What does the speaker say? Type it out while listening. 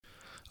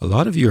A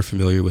lot of you are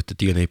familiar with the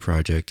DNA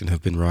Project and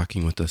have been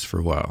rocking with us for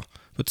a while,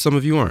 but some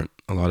of you aren't.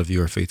 A lot of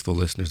you are faithful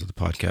listeners of the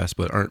podcast,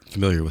 but aren't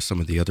familiar with some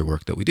of the other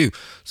work that we do.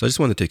 So I just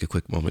want to take a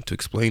quick moment to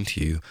explain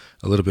to you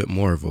a little bit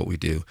more of what we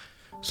do.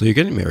 So you're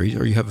getting married,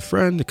 or you have a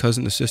friend, a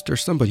cousin, a sister,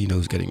 somebody you know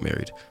is getting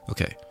married.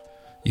 Okay.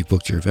 You've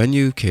booked your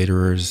venue,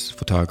 caterers,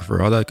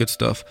 photographer, all that good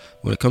stuff.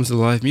 When it comes to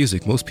live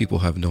music, most people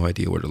have no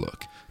idea where to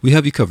look. We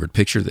have you covered.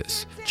 Picture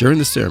this. During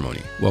the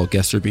ceremony, while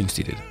guests are being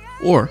seated,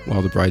 or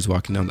while the bride's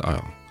walking down the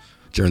aisle.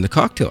 During the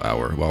cocktail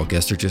hour, while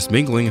guests are just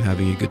mingling and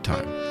having a good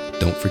time.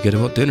 Don't forget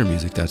about dinner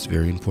music. That's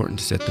very important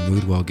to set the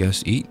mood while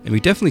guests eat. And we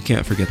definitely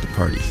can't forget the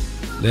party.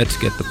 Let's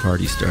get the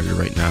party started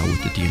right now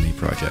with the DNA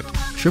Project.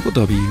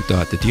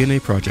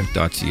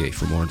 www.thednaproject.ca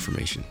for more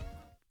information.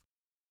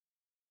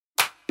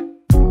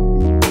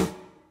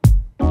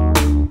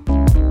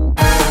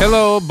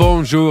 Hello,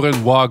 bonjour, and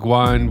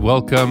wagwan.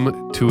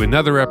 Welcome to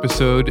another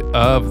episode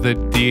of the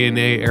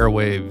DNA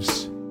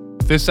Airwaves.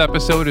 This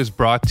episode is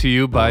brought to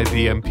you by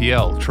the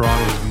MPL,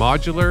 Toronto's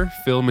modular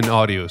film and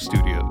audio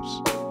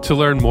studios. To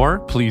learn more,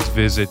 please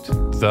visit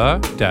the-mpl.com.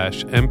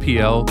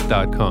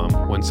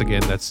 Once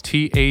again, that's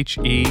the-maple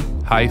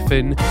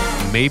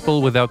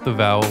without the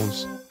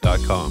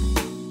vowels.com.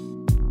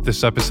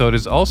 This episode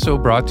is also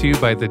brought to you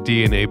by the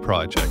DNA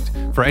Project.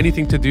 For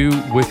anything to do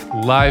with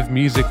live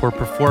music or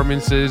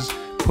performances,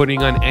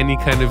 putting on any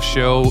kind of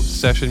show,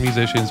 session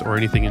musicians, or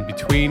anything in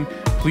between,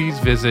 please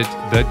visit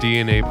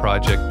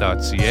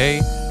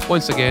thednaproject.ca.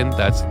 Once again,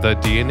 that's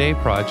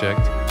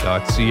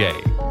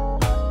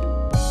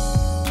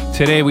thednaproject.ca.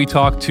 Today we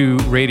talk to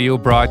radio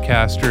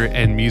broadcaster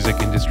and music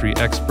industry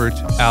expert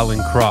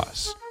Alan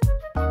Cross.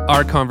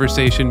 Our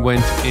conversation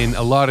went in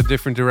a lot of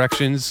different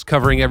directions,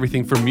 covering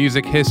everything from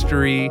music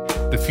history,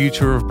 the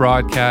future of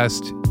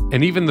broadcast,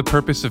 and even the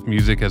purpose of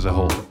music as a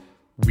whole.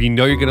 We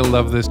know you're going to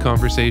love this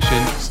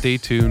conversation. Stay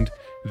tuned.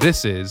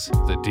 This is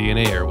the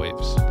DNA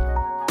Airwaves.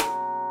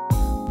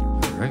 All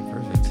right,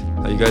 perfect.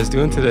 How you guys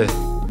doing today?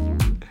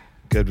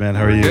 Good, man.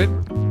 How are you? Good.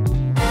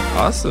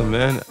 Awesome,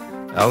 man.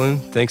 Alan,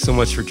 thanks so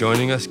much for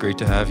joining us. Great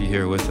to have you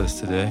here with us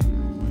today.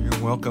 You're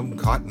welcome.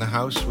 Caught in the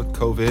house with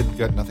COVID.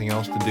 Got nothing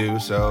else to do,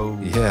 so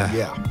Yeah.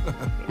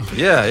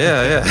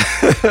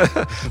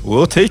 yeah.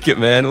 We'll take it,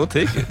 man. We'll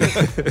take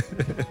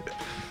it.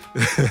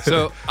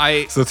 So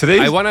today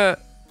I want to...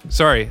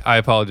 Sorry, I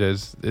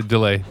apologize.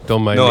 Delay.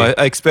 Don't mind No, me.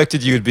 I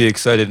expected you would be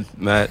excited,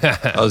 Matt.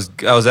 I was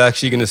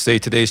actually going to say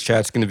today's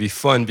chat's going to be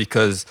fun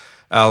because,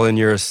 Alan,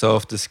 you're a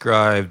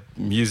self-described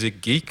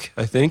music geek,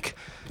 I think.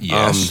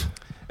 Yes.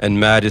 And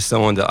Matt is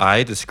someone that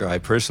I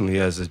describe personally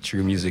as a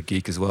true music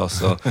geek as well.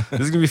 So this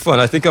is going to be fun.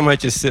 I think I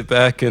might just sit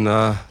back and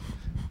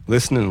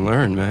listen and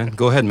learn, man.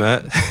 Go ahead,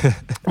 Matt.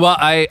 Well,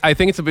 I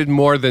think it's a bit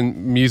more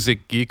than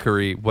music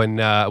geekery. When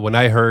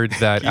I heard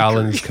that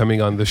Alan's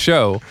coming on the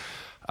show,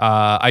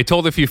 I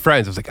told a few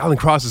friends, I was like, Alan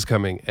Cross is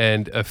coming.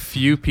 And a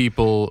few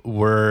people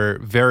were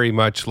very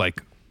much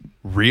like,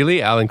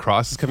 really? Alan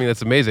Cross is coming?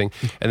 That's amazing.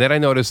 And then I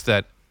noticed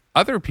that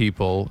other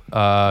people,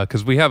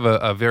 because we have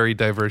a very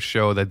diverse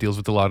show that deals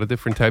with a lot of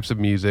different types of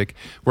music,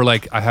 were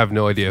like, I have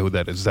no idea who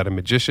that is. Is that a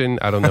magician?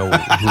 I don't know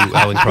who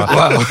Alan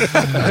Cross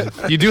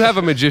is. You do have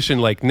a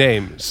magician-like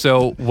name.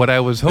 So what I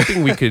was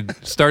hoping we could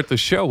start the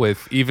show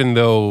with, even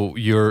though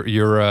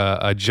you're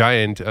a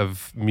giant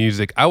of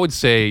music, I would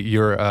say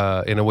you're,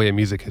 in a way, a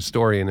music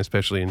historian,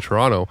 especially in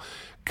Toronto.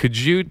 Could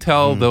you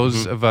tell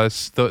those of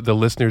us, the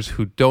listeners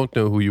who don't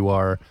know who you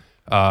are,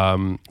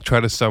 try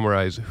to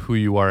summarize who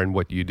you are and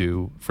what you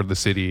do for the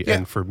city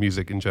and for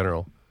music in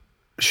general?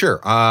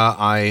 Sure.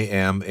 I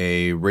am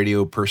a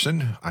radio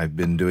person. I've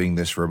been doing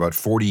this for about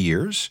 40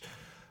 years.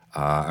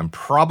 I'm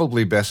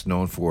probably best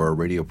known for a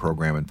radio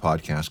program and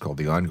podcast called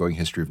The Ongoing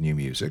History of New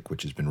Music,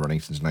 which has been running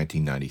since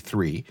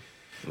 1993.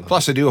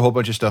 Plus, I do a whole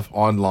bunch of stuff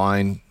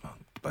online, a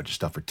bunch of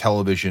stuff for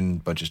television,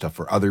 a bunch of stuff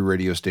for other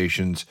radio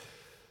stations.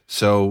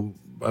 So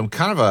I'm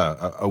kind of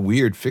a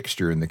weird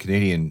fixture in the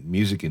Canadian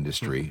music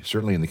industry,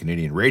 certainly in the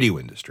Canadian radio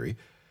industry.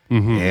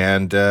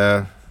 And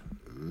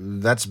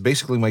that's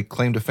basically my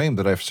claim to fame,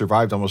 that I've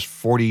survived almost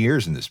 40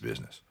 years in this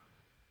business.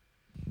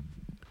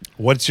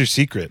 What's your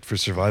secret for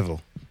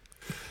survival?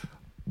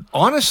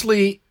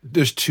 Honestly,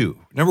 there's two.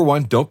 Number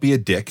one, don't be a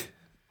dick.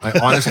 I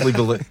honestly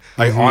believe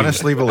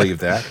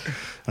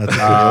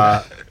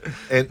that.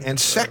 And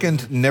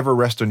second, never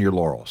rest on your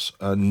laurels.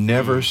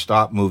 Never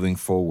stop moving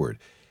forward.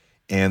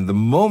 And the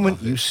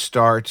moment you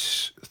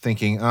start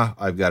thinking,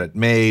 I've got it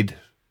made,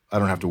 I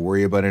don't have to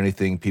worry about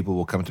anything, people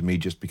will come to me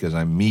just because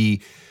I'm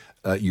me,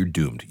 you're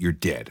doomed. You're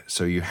dead.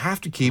 So you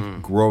have to keep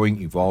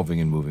growing, evolving,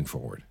 and moving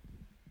forward.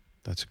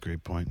 That's a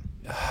great point.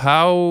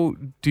 How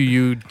do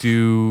you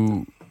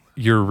do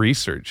your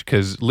research?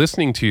 Because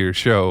listening to your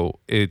show,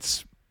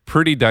 it's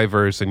pretty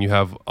diverse, and you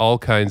have all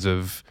kinds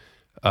of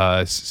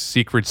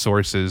secret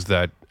sources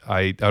that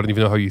I don't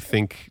even know how you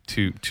think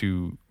to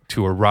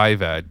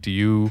arrive at. Do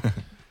you?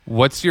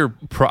 What's your?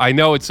 I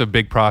know it's a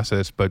big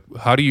process, but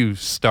how do you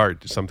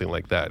start something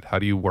like that? How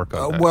do you work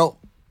on that? Well,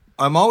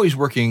 I'm always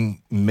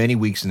working many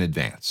weeks in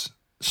advance,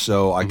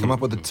 so I come up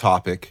with a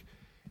topic.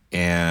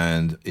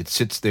 and it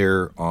sits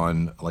there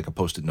on like a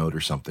Post-it note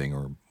or something,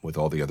 or with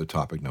all the other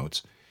topic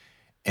notes.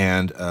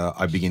 And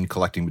I begin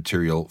collecting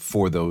material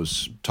for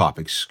those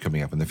topics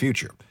coming up in the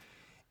future.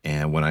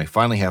 And when I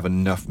finally have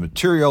enough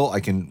material, I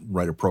can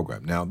write a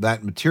program. Now,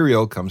 that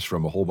material comes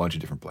from a whole bunch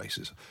of different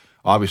places.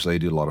 Obviously, I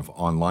do a lot of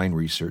online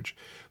research,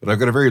 but I've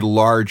got a very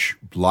large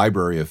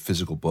library of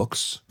physical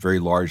books, very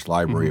large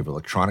library of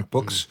electronic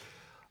books.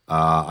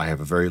 I have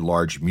a very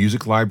large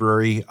music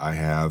library. I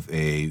have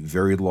a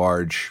very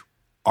large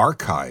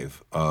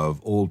archive of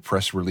old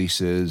press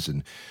releases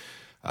and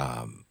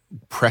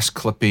press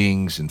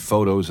clippings and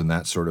photos and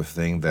that sort of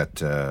thing that,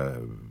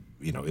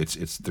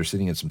 they're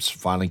sitting in some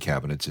filing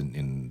cabinets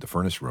in the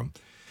furnace room.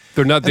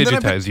 They're not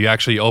digitized. You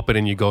actually open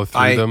and you go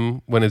through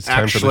them when it's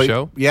time for the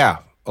show? Yeah.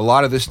 A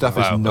lot of this stuff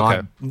is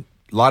not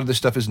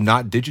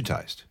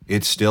digitized.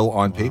 It's still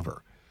on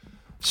paper.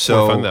 So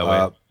more fun that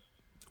way.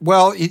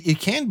 Well, it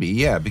can be,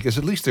 yeah, because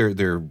at least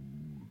they're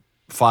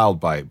filed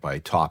by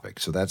topic,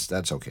 so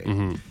that's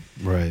okay.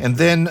 Right. And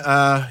then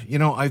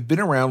I've been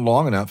around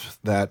long enough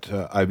that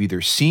I've either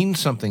seen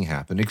something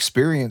happen,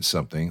 experienced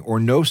something, or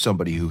know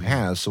somebody who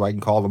has, so I can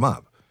call them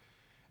up,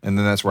 and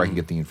then that's where I can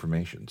get the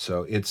information.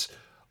 So it's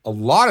a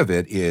lot of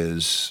it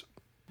is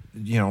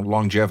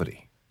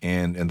longevity.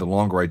 And the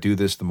longer I do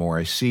this, the more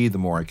I see, the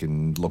more I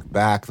can look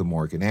back, the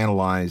more I can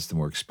analyze, the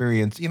more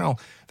experience,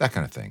 that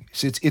kind of thing.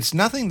 So it's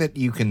nothing that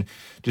you can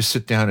just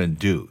sit down and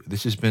do.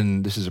 This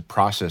is a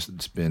process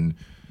that's been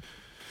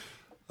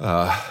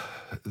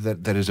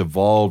that has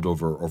evolved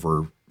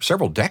over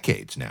several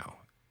decades now.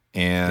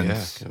 And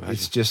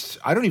it's just,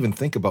 I don't even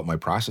think about my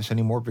process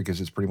anymore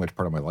because it's pretty much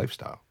part of my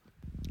lifestyle.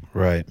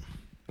 Right.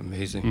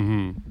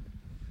 Amazing.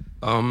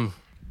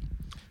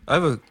 I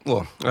have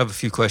a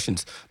few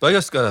questions, but I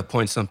just gotta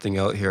point something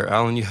out here,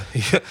 Alan. You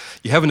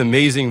have an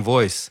amazing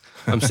voice.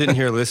 I'm sitting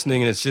here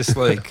listening, and it's just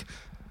like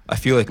I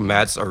feel like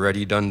Matt's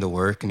already done the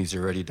work, and he's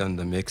already done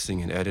the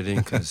mixing and editing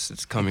because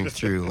it's coming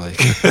through. Like,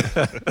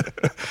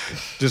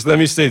 just let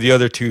me say, the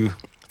other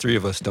three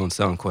of us don't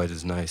sound quite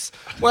as nice.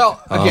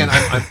 Well, again,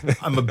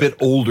 I'm a bit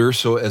older,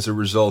 so as a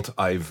result,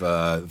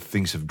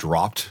 things have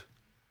dropped.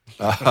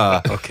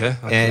 Okay.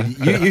 And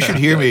you should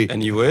hear me.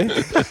 Anyway.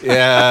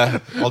 Yeah,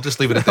 I'll just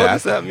leave it at that. What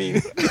does that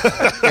mean?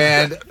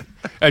 And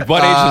at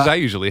what age does that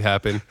usually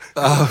happen?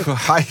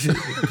 I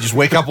just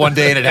wake up one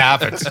day and it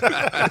happens.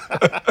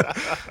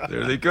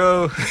 There they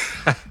go.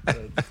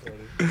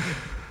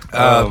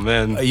 Oh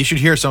man! You should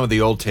hear some of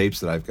the old tapes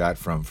that I've got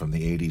from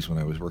the '80s when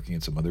I was working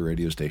at some other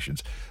radio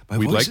stations. My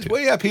voice is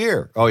way up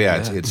here. Oh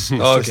yeah, it's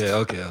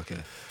okay.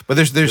 But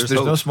there's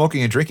no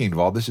smoking and drinking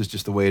involved. This is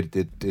just the way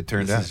it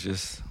turned out. This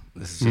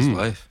is just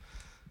life.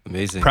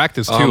 Amazing.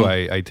 Practice too,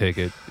 I take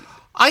it.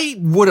 I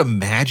would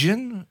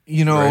imagine,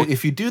 Right.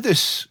 if you do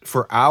this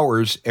for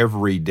hours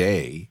every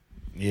day,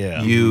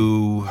 Yeah.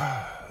 you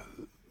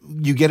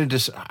get into,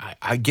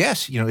 I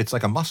guess, it's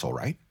like a muscle,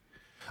 right?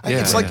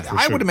 It's like,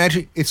 I would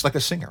imagine it's like a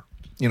singer.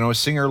 A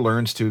singer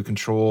learns to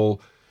control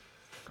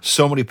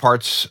so many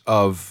parts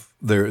of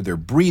their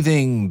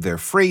breathing, their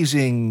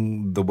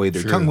phrasing, the way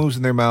their tongue moves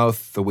in their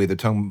mouth, the way the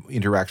tongue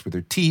interacts with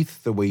their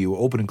teeth, the way you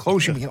open and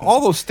close your mouth.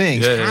 All those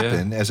things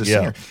happen as a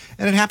singer,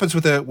 and it happens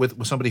with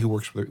somebody who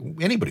works with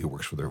anybody who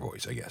works with their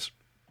voice, I guess.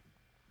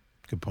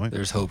 Good point.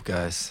 There's hope,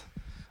 guys.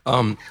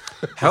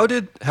 How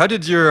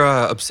did your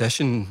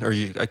obsession, or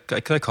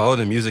can I call it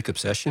a music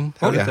obsession?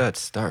 How did that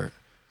start?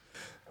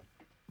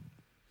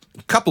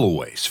 A couple of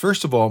ways.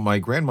 First of all, my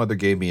grandmother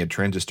gave me a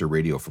transistor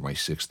radio for my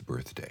 6th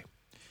birthday.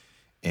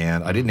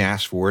 And I didn't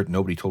ask for it.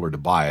 Nobody told her to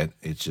buy it.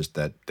 It's just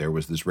that there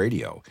was this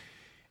radio.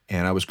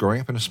 And I was growing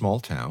up in a small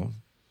town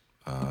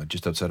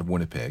just outside of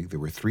Winnipeg. There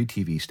were 3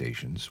 TV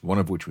stations, one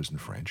of which was in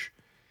French.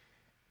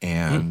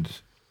 And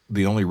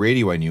the only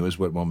radio I knew is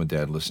what Mom and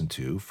Dad listened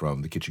to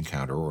from the kitchen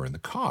counter or in the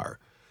car.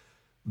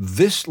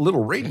 This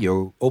little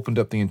radio opened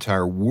up the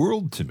entire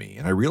world to me.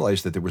 And I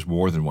realized that there was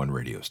more than one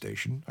radio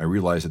station. I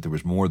realized that there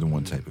was more than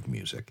one type of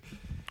music.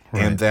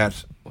 Right. And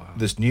that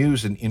this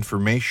news and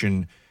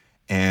information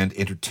and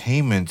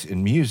entertainment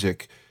and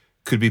music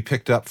could be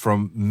picked up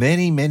from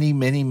many, many,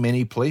 many,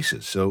 many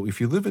places. So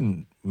if you live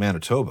in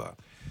Manitoba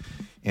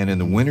and in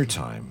the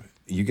wintertime,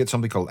 you get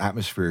something called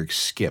atmospheric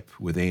skip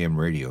with AM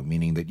radio,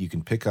 meaning that you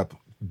can pick up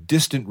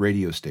distant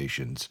radio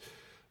stations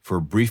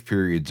for brief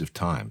periods of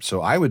time.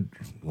 So I would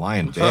lie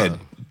in bed,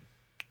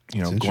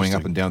 going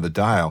up and down the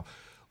dial,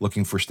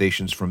 looking for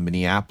stations from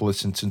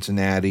Minneapolis and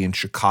Cincinnati and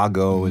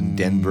Chicago and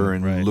Denver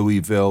and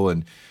Louisville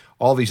and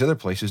all these other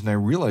places, and I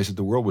realized that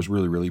the world was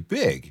really, really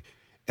big,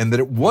 and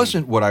that it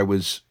wasn't what I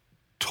was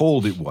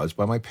told it was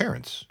by my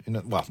parents.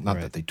 Well,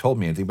 not that they told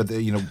me anything, but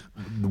the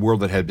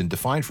world that had been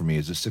defined for me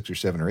as a 6 or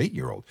 7 or 8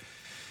 year old.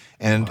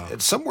 And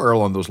somewhere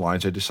along those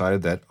lines, I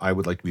decided that I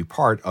would like to be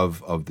part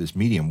of this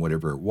medium,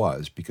 whatever it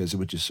was, because it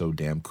was just so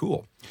damn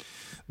cool.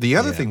 The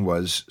other thing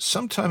was,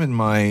 sometime in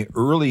my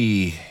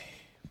early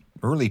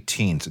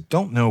teens, I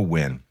don't know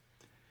when,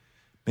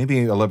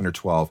 maybe 11 or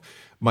 12,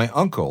 my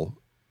uncle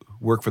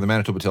worked for the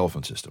Manitoba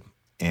Telephone System.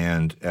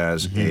 And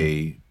as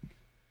a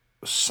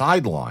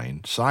side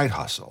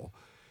hustle,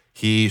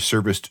 he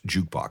serviced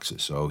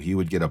jukeboxes. So he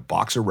would get a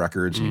box of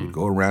records. He would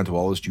go around to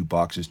all his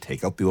jukeboxes,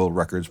 take out the old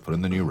records, put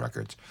in the new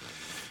records.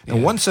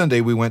 And one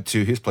Sunday we went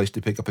to his place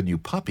to pick up a new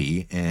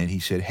puppy, and he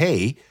said,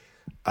 "Hey,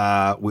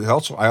 I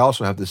also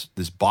have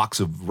this box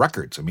of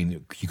records. I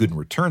mean, you couldn't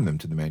return them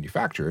to the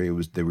manufacturer.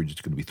 They were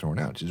just going to be thrown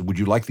out. He says, would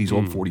you like these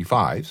old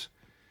 45s?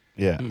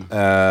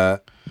 Yeah.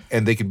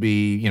 And they could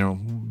be,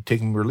 take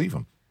them or leave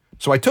them."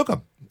 So I took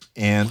them,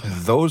 and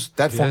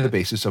that formed the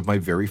basis of my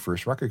very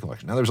first record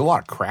collection. Now, there's a lot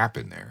of crap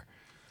in there,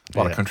 a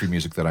lot of country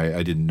music that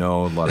I didn't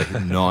know, a lot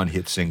of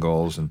non-hit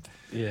singles,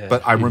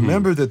 but I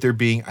remember that there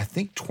being, I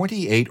think,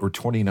 28 or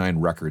 29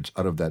 records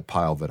out of that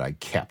pile that I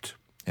kept,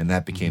 and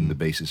that became the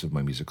basis of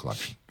my music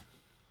collection.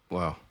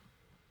 Wow.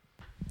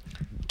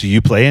 Do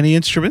you play any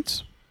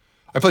instruments?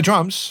 I play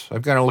drums.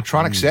 I've got an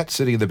electronic set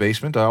sitting in the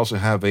basement. I also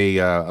have a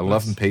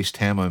 11-pace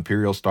Tama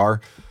Imperial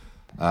Star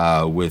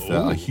with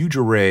a huge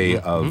array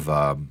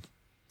of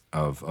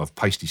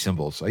Paiste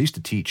cymbals. I used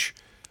to teach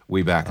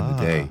way back in the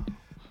day,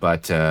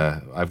 but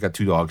I've got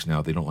 2 dogs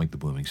now. They don't like the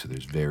booming, so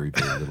there's very,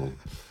 very little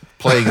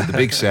playing at the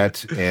big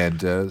set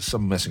and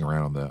some messing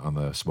around on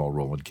the small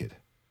Roland kit.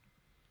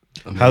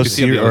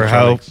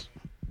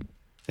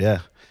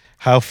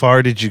 How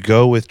far did you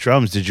go with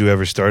drums? Did you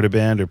ever start a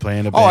band or play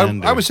in a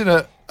band? I was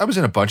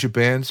in a bunch of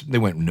bands. They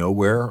went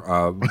nowhere.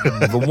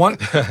 The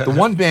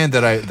one band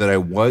that I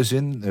was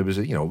in, it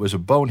was a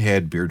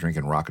bonehead beer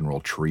drinking rock and roll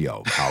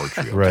trio, power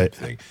trio type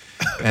thing,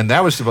 and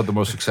that was about the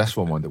most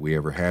successful one that we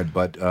ever had.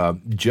 But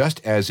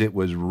just as it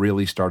was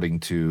really starting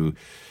to,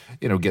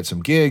 get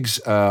some gigs,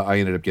 I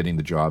ended up getting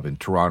the job in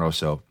Toronto.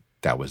 So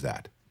that was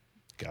that.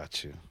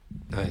 Got you.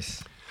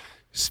 Nice.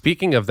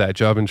 Speaking of that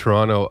job in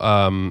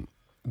Toronto,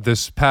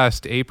 this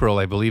past April,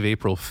 I believe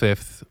April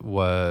 5th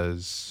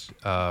was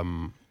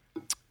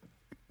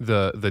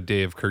the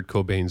day of Kurt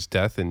Cobain's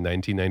death in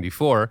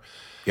 1994.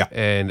 Yeah.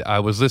 And I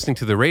was listening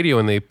to the radio,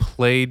 and they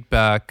played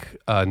back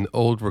an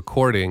old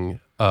recording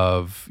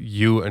of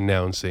you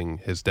announcing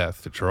his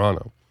death to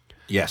Toronto.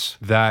 Yes.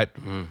 That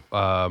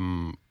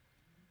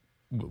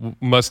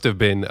must have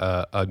been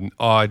an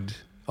odd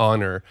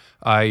honor.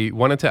 I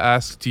wanted to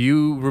ask, do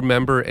you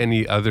remember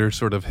any other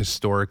sort of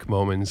historic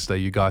moments that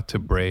you got to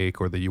break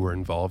or that you were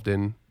involved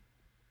in?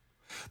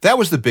 That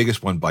was the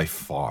biggest one by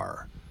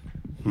far.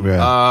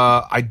 Yeah.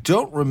 I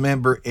don't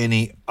remember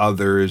any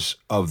others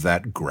of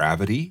that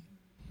gravity.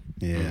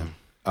 Yeah.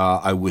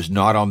 I was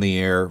not on the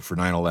air for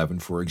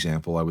 9/11, for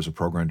example. I was a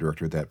program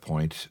director at that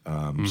point,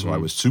 so I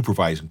was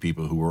supervising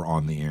people who were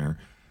on the air.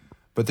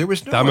 But there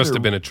was no That must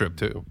have been a trip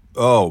too.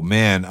 Oh,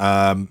 man.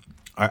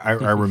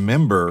 I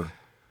remember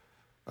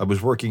I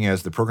was working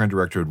as the program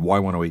director at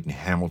Y108 in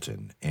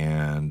Hamilton,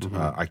 and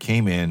I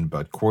came in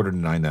about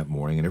 8:45 that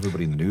morning, and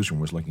everybody in the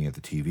newsroom was looking at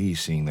the TV,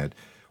 seeing that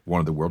one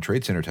of the World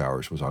Trade Center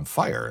towers was on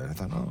fire. And I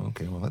thought, oh,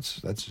 okay, well, that's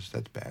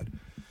bad.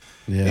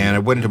 Yeah. And I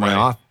went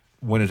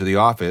into the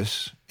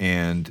office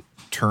and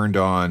turned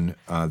on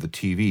the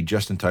TV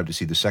just in time to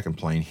see the second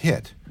plane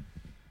hit.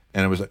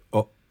 And I was like,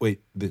 oh,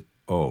 wait,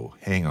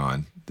 hang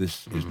on,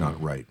 this is not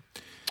right.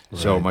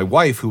 So my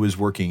wife, who was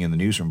working in the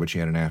newsroom, but she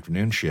had an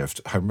afternoon shift,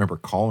 I remember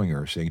calling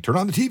her saying, turn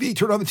on the TV,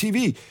 turn on the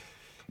TV.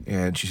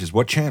 And she says,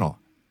 what channel?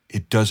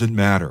 It doesn't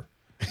matter.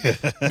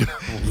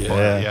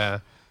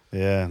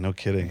 Yeah, no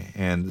kidding.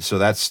 And so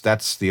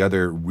that's the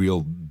other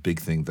real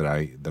big thing that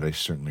I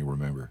certainly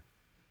remember.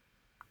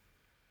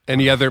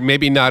 Any other,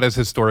 maybe not as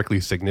historically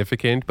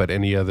significant, but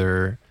any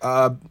other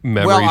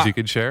memories you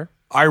could share?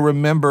 I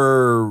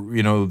remember,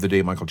 the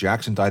day Michael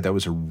Jackson died. That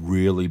was a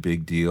really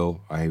big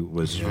deal. I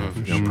was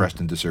pressed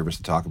into service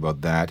to talk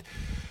about that.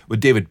 When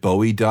David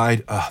Bowie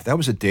died, that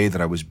was a day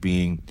that I was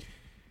being,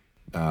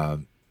 I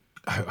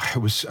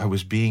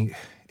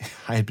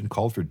had been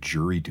called for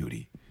jury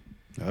duty.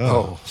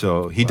 Oh,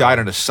 so he died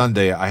on a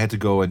Sunday. I had to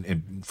go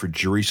and for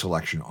jury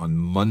selection on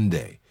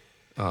Monday.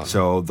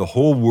 So the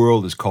whole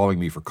world is calling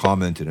me for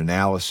comment and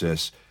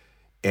analysis,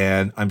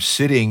 and I'm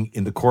sitting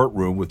in the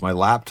courtroom with my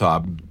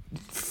laptop,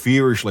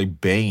 feverishly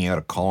banging out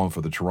a column for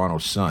the Toronto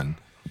Sun.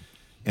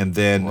 And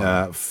then,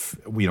 I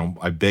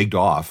begged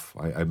off.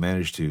 I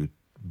managed to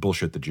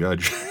bullshit the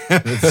judge.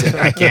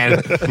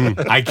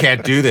 I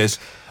can't do this.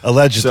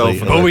 Allegedly.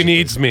 So Bowie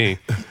needs me.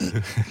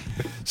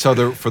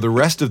 So for the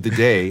rest of the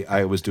day,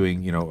 I was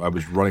doing, I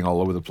was running all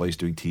over the place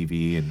doing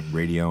TV and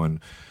radio, and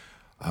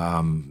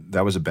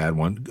that was a bad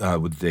one.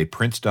 With the day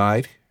Prince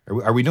died,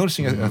 are we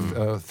noticing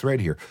a thread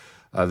here?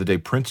 The day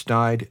Prince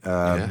died,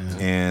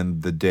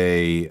 and the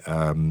day,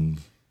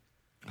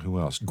 who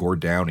else? Gord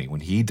Downie,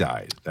 when he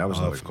died. That was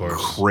a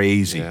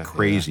crazy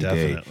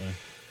day.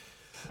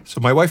 So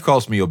my wife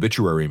calls me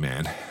obituary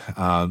man,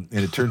 and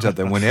it turns out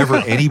that whenever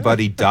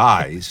anybody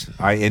dies,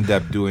 I end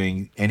up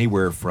doing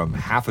anywhere from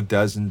half a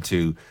dozen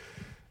to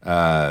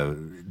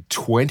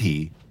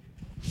 20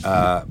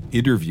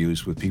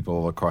 interviews with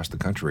people across the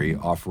country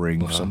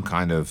offering some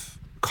kind of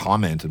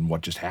comment on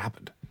what just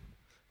happened.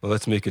 Well,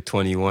 let's make it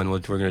 21. We're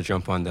going to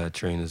jump on that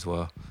train as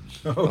well.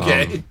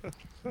 Okay.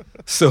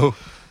 So,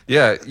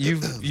 yeah, you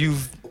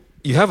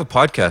have a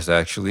podcast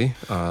actually.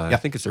 I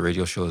think it's a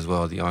radio show as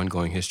well, The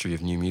Ongoing History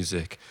of New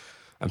Music.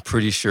 I'm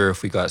pretty sure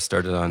if we got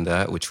started on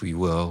that, which we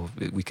will,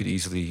 we could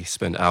easily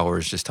spend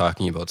hours just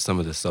talking about some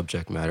of the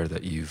subject matter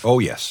that you've Oh,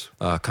 yes.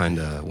 kind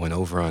of went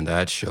over on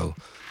that show.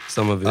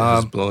 Some of it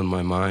has blown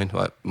my mind.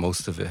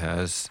 Most of it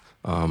has.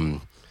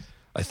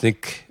 I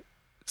think.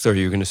 Sorry,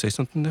 you were going to say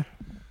something there?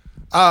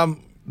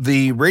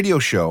 The radio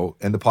show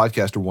and the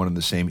podcast are one and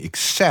the same,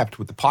 except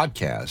with the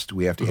podcast,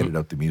 we have to edit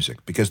out the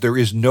music because there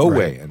is no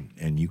way,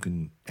 and you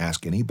can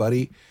ask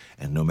anybody,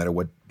 and no matter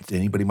what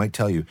anybody might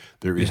tell you,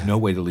 there is no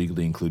way to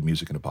legally include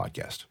music in a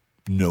podcast.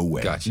 No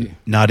way. Got you.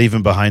 Not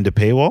even behind a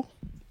paywall?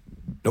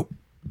 Nope.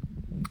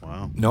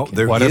 Wow. No,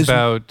 there What is-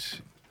 about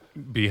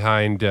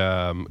behind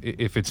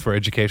if it's for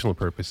educational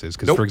purposes?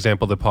 Because, Nope. for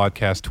example, the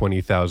podcast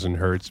 20,000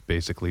 Hertz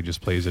basically just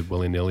plays it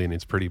willy-nilly, and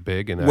it's pretty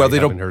big, and Well, I they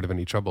haven't don't- heard of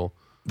any trouble.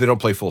 They don't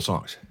play full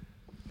songs.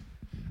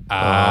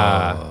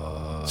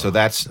 So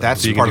that's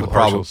So you can part do of the problem.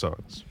 partial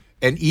songs.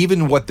 And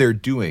even what they're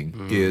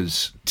doing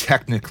is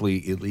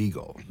technically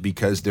illegal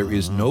because there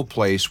is no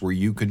place where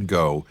you can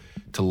go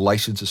to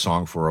license a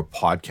song for a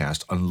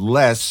podcast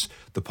unless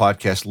the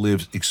podcast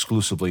lives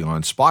exclusively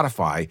on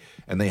Spotify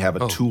and they have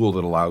a tool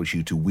that allows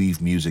you to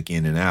weave music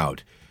in and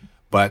out.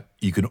 But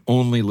you can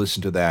only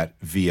listen to that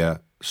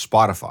via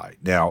Spotify.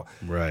 Now,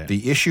 Right.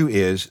 the issue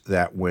is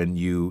that when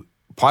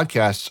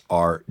podcasts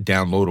are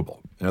downloadable,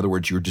 in other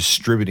words, you're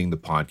distributing the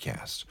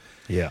podcasts.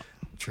 Yeah.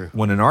 True.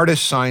 When an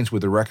artist signs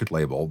with a record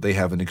label, they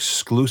have an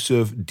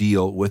exclusive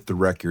deal with the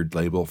record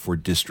label for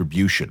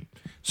distribution.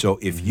 So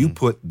if you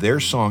put their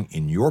song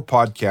in your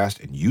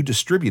podcast and you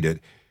distribute it,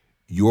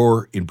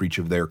 you're in breach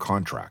of their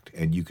contract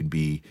and you can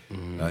be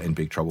in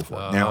big trouble for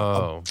it.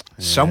 Now,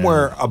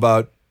 somewhere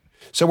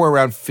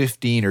around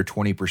 15 or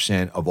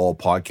 20% of all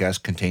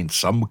podcasts contain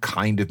some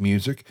kind of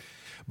music,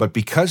 but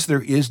because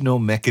there is no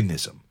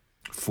mechanism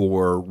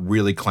for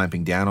really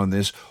clamping down on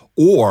this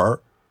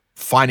or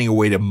finding a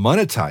way to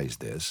monetize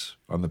this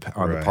on the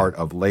part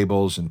of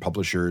labels and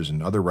publishers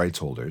and other rights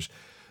holders,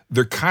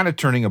 they're kind of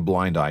turning a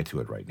blind eye to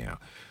it right now.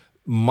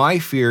 My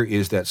fear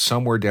is that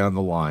somewhere down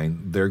the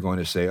line, they're going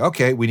to say,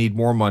 okay, we need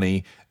more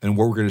money, and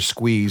we're going to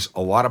squeeze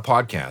a lot of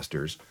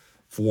podcasters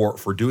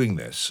for doing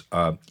this,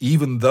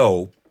 even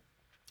though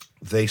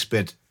they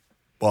spent,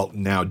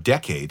 now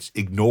decades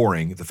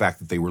ignoring the fact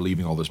that they were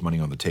leaving all this money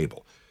on the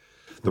table.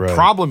 The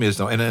problem is,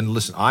 though, and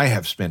listen, I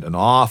have spent an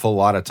awful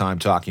lot of time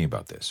talking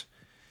about this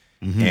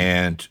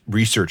and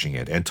researching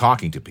it and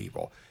talking to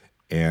people.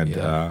 And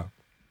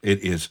it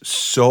is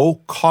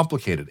so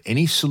complicated.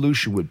 Any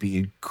solution would be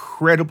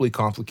incredibly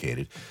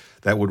complicated.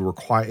 It would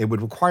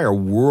require a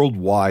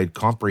worldwide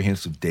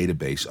comprehensive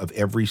database of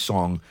every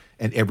song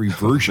and every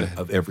version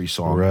of every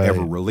song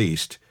ever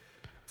released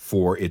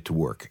for it to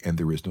work. And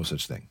there is no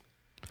such thing.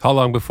 How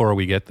long before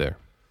we get there?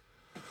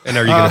 And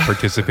are you going to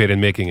participate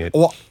in making it?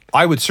 Well,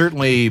 I would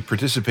certainly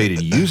participate in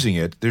using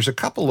it. There's a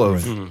couple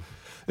of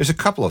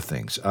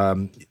things.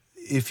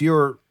 If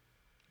you're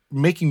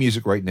making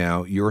music right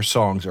now, your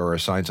songs are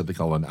assigned something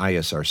called an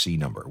ISRC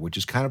number, which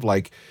is kind of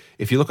like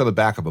if you look on the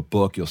back of a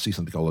book, you'll see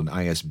something called an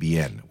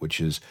ISBN, which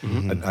is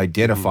an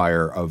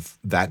identifier of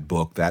that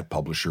book, that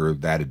publisher,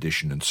 that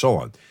edition, and so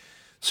on.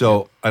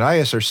 So an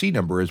ISRC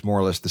number is more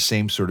or less the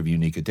same sort of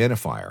unique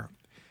identifier.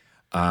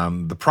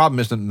 The problem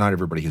is that not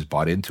everybody has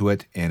bought into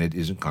it, and it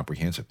isn't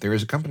comprehensive. There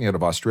is a company out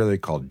of Australia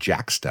called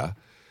Jaxsta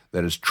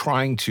that is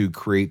trying to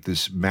create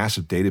this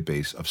massive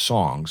database of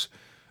songs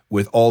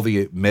with all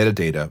the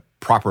metadata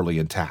properly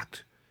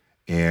intact.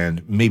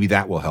 And maybe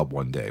that will help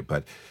one day.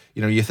 But,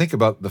 you think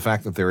about the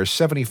fact that there are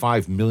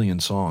 75 million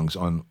songs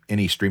on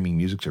any streaming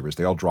music service.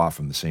 They all draw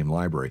from the same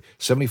library.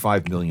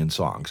 75 million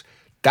songs.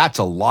 That's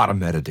a lot of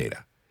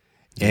metadata.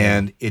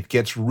 And it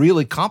gets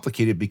really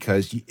complicated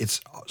because it's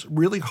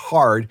really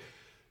hard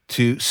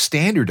to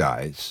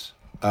standardize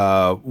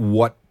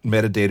what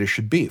metadata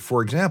should be.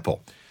 For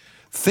example,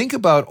 think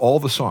about all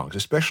the songs,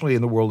 especially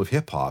in the world of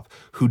hip-hop,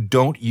 who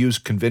don't use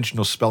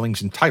conventional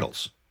spellings and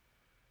titles.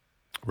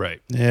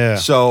 Right. Yeah.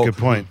 So, good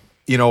point.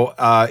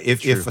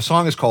 If a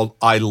song is called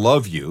I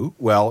Love You,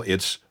 well,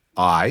 it's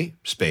I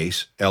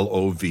space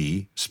LOV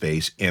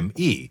space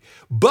ME.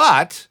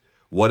 But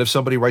what if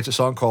somebody writes a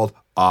song called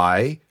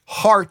I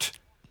Heart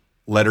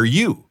letter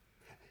U?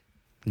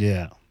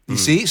 Yeah. You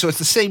see? So it's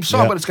the same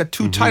song, Yep. but it's got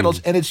two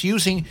titles, and it's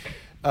using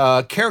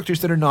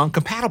characters that are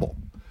non-compatible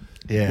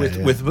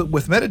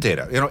with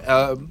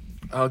metadata.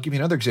 I'll give you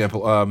another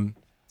example.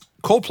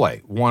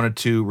 Coldplay wanted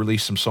to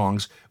release some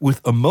songs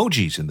with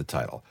emojis in the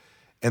title.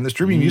 And the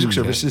streaming music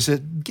services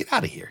said, get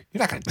out of here. You're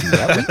not going to do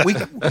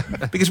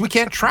that. Because we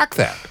can't track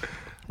that.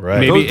 Right.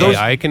 Maybe Those-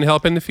 AI can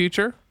help in the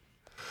future?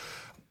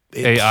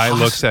 AI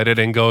looks at it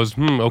and goes,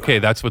 okay,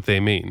 that's what they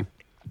mean.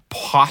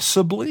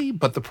 Possibly,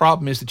 but the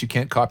problem is that you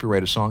can't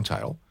copyright a song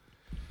title.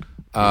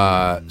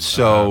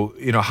 So,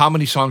 how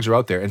many songs are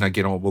out there? And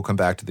again, we'll come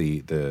back to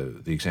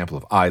the example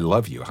of I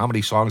Love You. How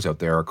many songs out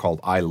there are called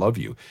I Love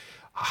You?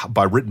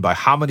 Written by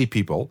how many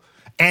people,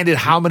 and in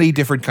how many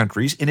different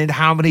countries, and in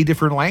how many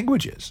different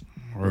languages?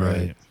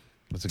 Right.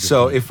 That's a good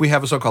So point. if we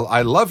have a song called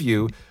I Love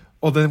You,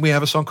 well, then we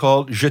have a song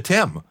called Je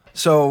t'aime.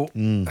 So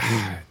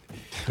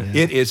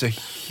it is a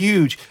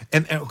huge,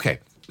 and okay,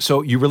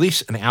 So you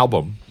release an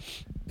album,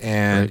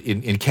 and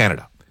in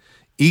Canada,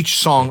 each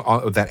song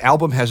on that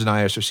album has an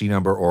ISRC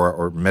number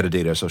or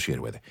metadata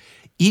associated with it.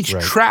 Each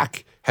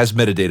track has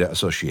metadata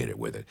associated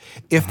with it.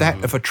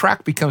 If a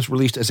track becomes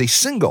released as a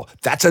single,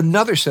 that's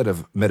another set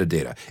of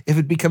metadata. If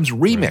it becomes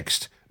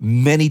remixed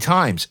many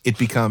times, it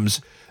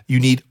becomes you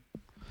need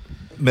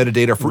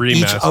metadata for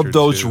each of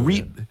those.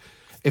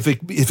 If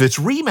it's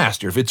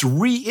remastered, if it's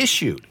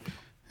reissued,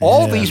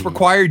 all these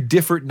require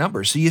different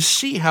numbers. So you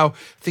see how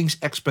things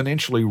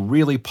exponentially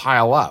really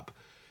pile up.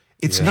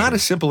 It's not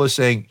as simple as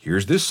saying,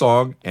 here's this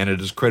song and it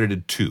is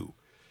credited to.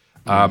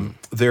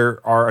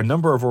 There are a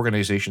number of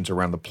organizations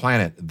around the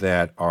planet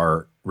that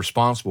are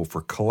responsible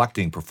for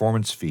collecting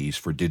performance fees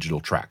for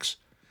digital tracks.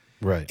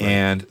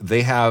 And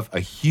they have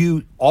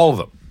all of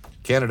them.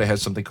 Canada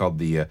has something called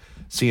the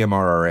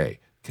CMRRA,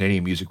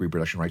 Canadian Music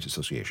Reproduction Rights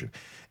Association.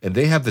 And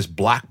they have this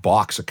black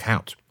box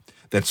account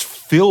that's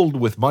filled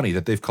with money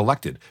that they've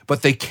collected,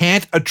 but they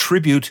can't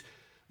attribute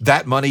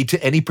that money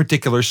to any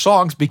particular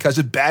songs because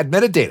of bad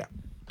metadata.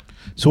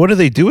 So what do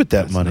they do with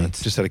that money?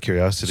 Just out of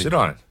curiosity. Sit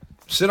on it.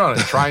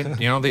 Try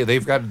and,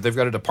 they've got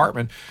a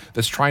department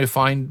that's trying to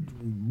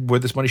find where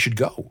this money should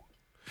go.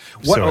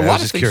 Sorry, I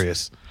was just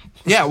curious.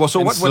 Yeah, well,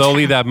 so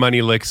slowly that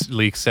money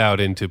leaks out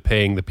into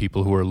paying the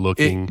people who are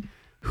looking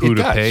who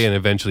to pay, and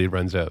eventually it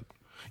runs out.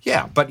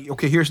 Yeah, but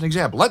okay, here's an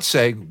example. Let's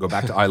say, go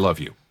back to I Love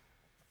You.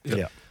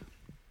 Yeah.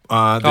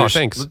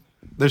 Thanks.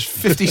 There's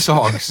 50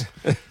 songs.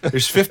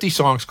 There's 50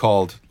 songs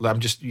called, I'm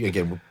just,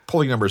 again, we're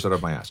pulling numbers out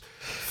of my ass.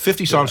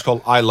 50 songs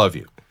called I Love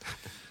You.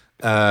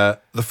 The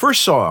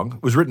first song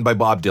was written by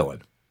Bob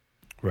Dylan.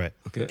 Right.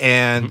 Okay.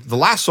 And the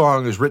last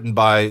song was written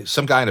by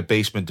some guy in a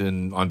basement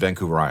on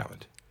Vancouver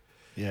Island.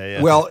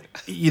 Yeah. Well,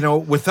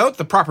 without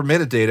the proper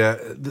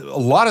metadata, a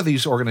lot of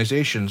these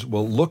organizations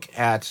will look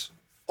at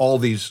all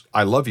these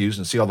I Love Yous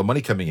and see all the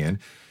money coming in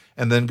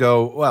and then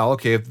go, well,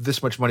 okay, if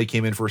this much money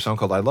came in for a song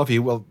called I Love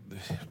You, well,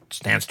 it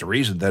stands to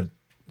reason that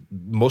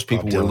most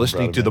people were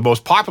listening to the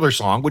most popular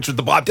song, which was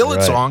the Bob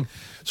Dylan song.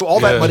 So all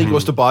that money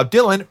goes to Bob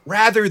Dylan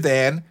rather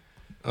than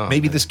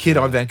maybe this kid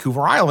on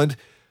Vancouver Island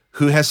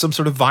who has some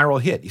sort of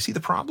viral hit. You see the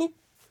problem?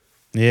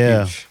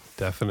 Yeah. Huge.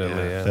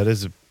 Definitely, yeah. That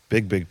is a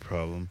big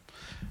problem.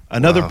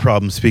 Another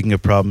problem, speaking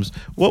of problems,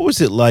 what was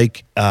it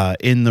like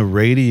in the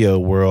radio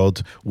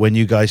world when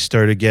you guys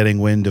started getting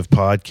wind of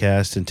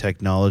podcasts and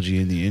technology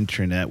and the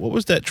internet? What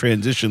was that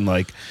transition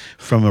like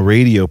from a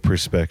radio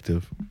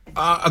perspective?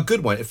 A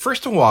good one.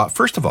 First of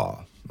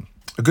all,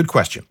 a good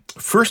question.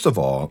 First of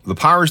all, the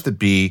powers that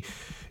be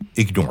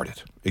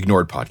ignored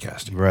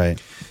podcasting. Right.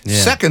 Yeah.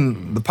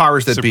 Second, the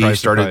powers that be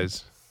started.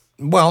 Surprise.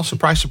 Well,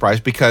 surprise,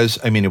 because,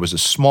 it was a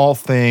small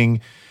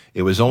thing.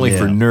 It was only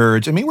for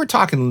nerds. We're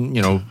talking,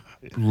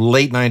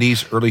 late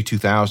 90s, early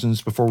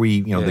 2000s, before we,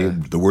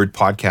 the word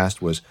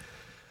podcast was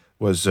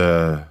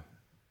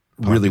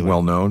really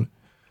well known.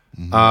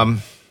 Mm-hmm.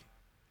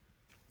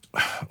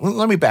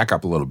 Let me back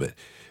up a little bit.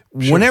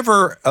 Sure.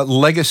 Whenever a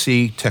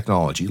legacy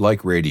technology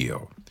like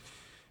radio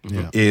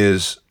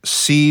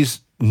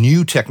sees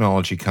new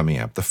technology coming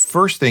up, the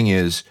first thing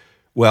is,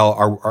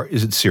 well,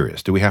 is it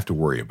serious? Do we have to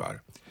worry about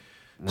it?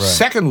 Right.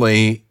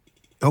 Secondly,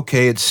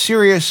 okay, it's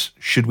serious.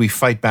 Should we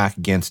fight back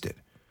against it?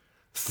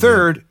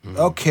 Third,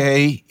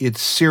 okay,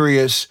 it's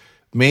serious.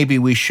 Maybe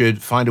we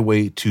should find a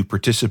way to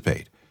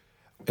participate.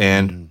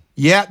 And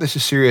this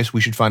is serious.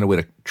 We should find a way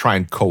to try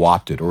and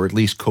co-opt it or at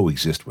least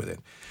coexist with it.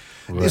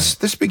 Right.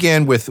 This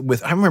began with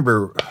I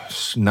remember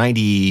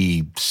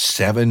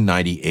 97,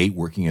 98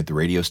 working at the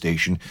radio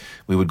station.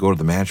 We would go to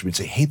the management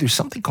and say, hey, there's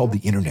something called the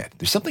internet.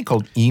 There's something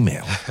called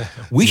email.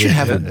 We should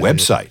have a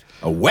website.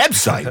 A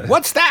website?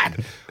 What's that?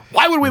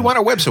 Why would we want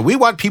a website? We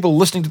want people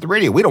listening to the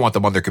radio. We don't want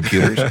them on their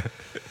computers.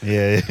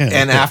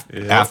 And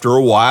after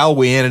a while,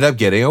 we ended up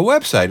getting a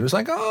website. It was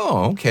like,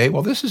 oh, okay,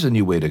 well, this is a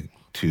new way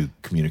to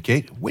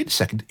communicate. Wait a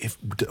second. If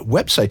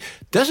website,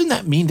 doesn't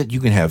that mean that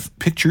you can have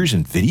pictures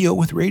and video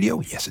with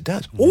radio? Yes, it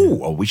does.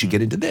 Oh, we should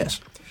get into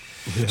this.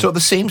 Yeah. So the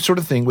same sort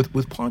of thing with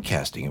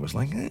podcasting. It was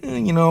like,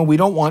 we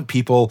don't want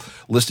people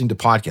listening to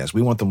podcasts.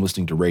 We want them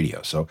listening to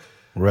radio. So,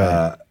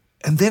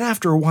 and then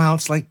after a while,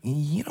 it's like,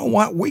 you know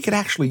what? We could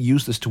actually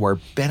use this to our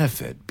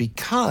benefit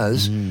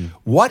because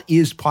what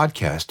is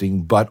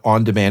podcasting but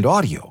on-demand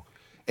audio?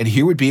 And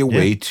here would be a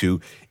way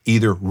to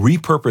either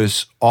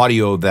repurpose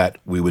audio that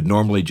we would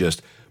normally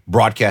just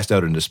broadcast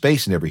out into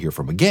space and never hear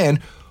from again,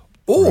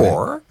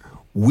 or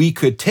we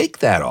could take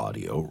that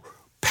audio,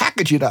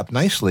 package it up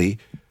nicely,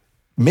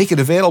 make it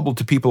available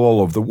to people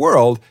all over the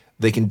world.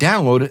 They can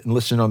download it and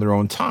listen on their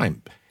own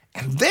time.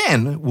 And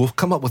then we'll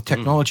come up with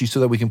technology so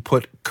that we can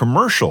put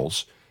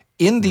commercials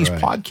in these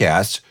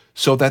podcasts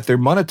so that they're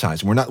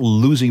monetized. We're not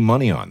losing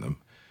money on them.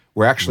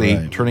 We're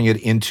actually turning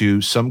it into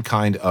some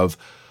kind of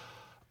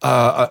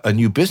a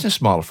new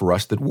business model for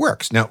us that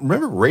works. Now,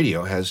 remember,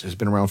 radio has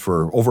been around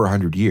for over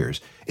 100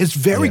 years. It's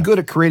very good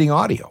at creating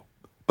audio.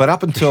 But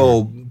up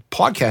until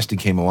podcasting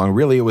came along,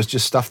 really, it was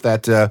just stuff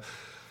that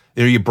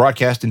you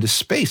broadcast into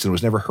space and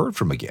was never heard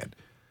from again.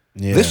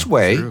 Yeah, this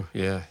way,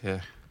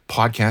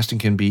 podcasting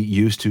can be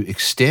used to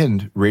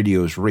extend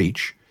radio's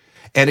reach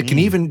And it can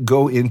even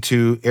go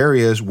into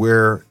areas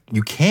where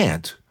you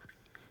can't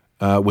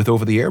with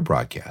over-the-air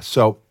broadcasts.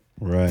 So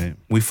Right.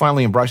 we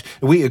finally embraced.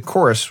 We, of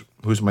course,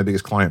 who's my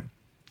biggest client,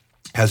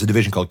 has a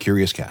division called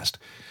CuriousCast.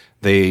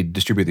 They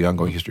distribute the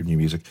ongoing history of new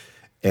music,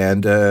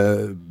 and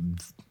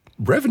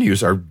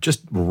revenues are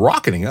just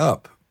rocketing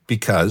up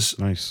because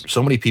Nice.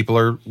 so many people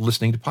are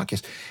listening to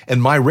podcasts.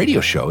 And my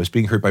radio show is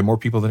being heard by more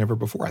people than ever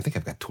before. I think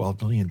I've got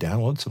 12 million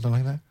downloads, something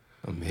like that.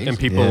 Amazing. And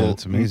people Yeah,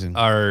 that's amazing.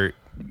 are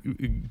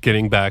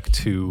getting back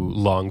to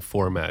long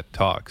format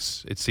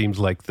talks. It seems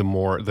like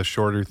the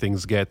shorter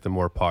things get, the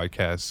more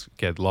podcasts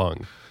get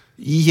long.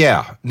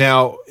 Yeah.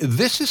 Now,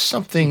 this is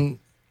something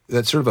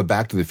that's sort of a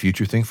back to the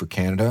future thing for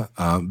Canada.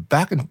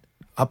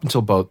 Up until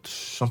about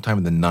sometime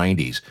in the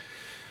 90s,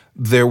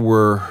 there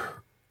were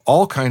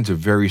all kinds of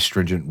very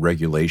stringent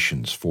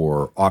regulations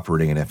for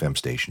operating an FM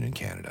station in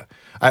Canada.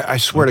 I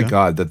swear to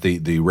God that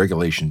the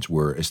regulations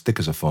were as thick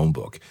as a phone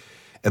book.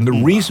 And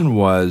the reason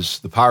was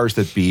the powers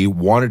that be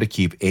wanted to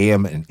keep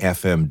AM and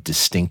FM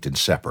distinct and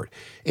separate.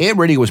 AM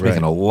radio was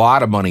making a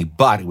lot of money,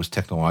 but it was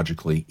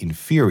technologically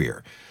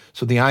inferior.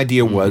 So the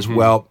idea was,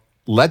 well,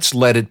 let's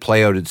let it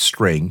play out its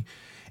string,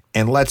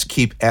 and let's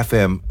keep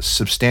FM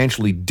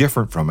substantially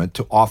different from it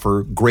to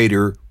offer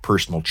greater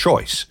personal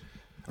choice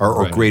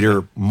or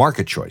greater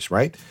market choice,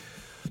 right?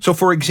 So,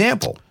 for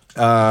example,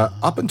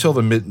 up until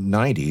the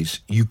mid-'90s,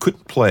 you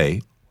couldn't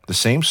play the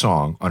same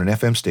song on an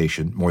FM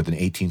station more than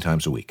 18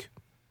 times a week.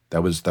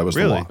 That was the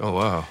law. Oh,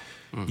 wow.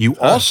 You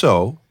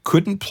also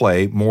couldn't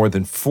play more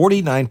than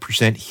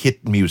 49%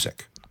 hit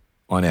music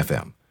on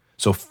FM.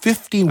 So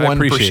 51%. I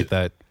appreciate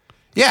that.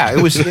 Yeah,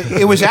 it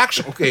was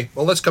actually okay.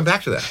 Well, let's come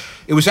back to that.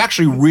 It was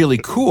actually really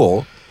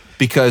cool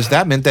because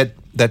that meant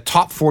that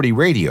top 40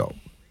 radio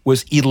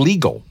was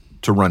illegal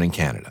to run in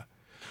Canada.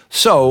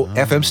 So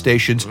FM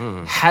stations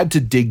had to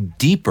dig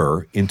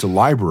deeper into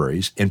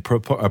libraries and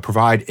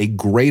provide a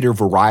greater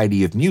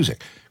variety of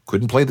music.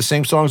 Couldn't play the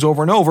same songs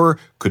over and over,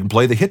 couldn't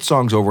play the hit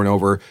songs over and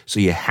over, so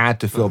you had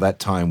to fill that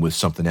time with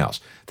something else.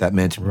 That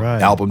meant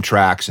album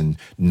tracks and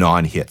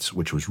non-hits,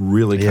 which was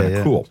really kind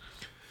of cool.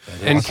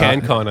 And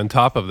CanCon on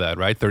top of that,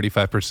 right?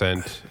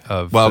 35%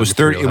 of Well, it was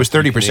 30. It was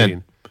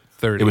 30%.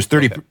 30. It was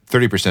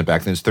 30%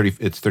 back then.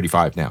 It's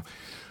 35 now.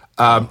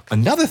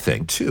 Another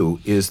thing too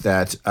is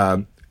that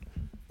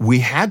we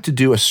had to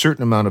do a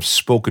certain amount of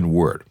spoken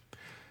word.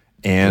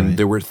 And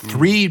there were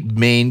three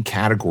main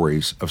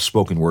categories of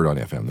spoken word on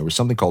FM. There was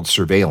something called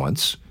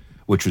surveillance,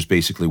 which was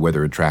basically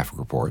weather and traffic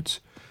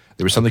reports.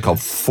 There was something called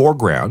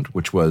foreground,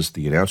 which was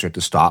the announcer had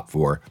to stop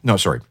for. No,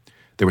 sorry.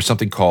 There was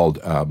something called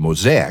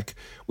mosaic,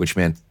 which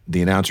meant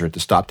the announcer had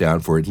to stop down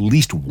for at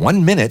least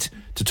 1 minute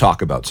to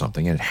talk about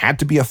something. And it had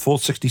to be a full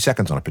 60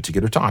 seconds on a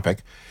particular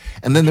topic.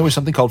 And then there was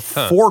something called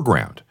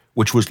foreground,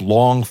 which was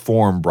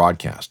long-form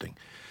broadcasting.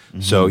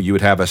 So you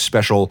would have a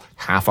special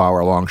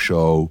half-hour-long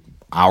show,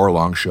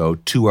 hour-long show,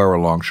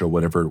 2-hour-long show,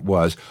 whatever it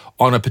was,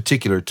 on a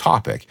particular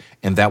topic,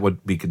 and that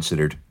would be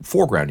considered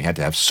foreground. You had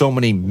to have so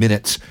many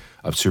minutes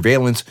of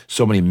surveillance,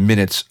 so many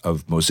minutes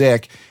of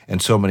mosaic,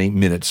 and so many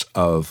minutes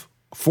of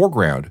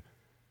foreground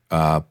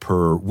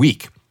per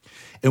week.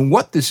 And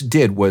what this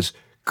did was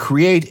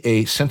create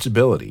a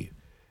sensibility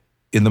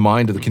in the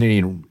mind of the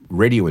Canadian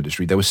radio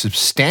industry that was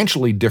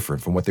substantially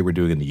different from what they were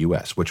doing in the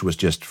U.S., which was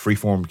just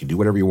freeform. You can do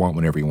whatever you want,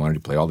 whenever you want, you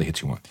play all the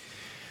hits you want.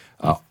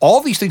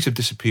 All these things have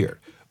disappeared.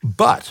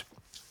 But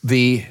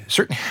the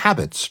certain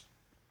habits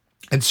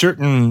and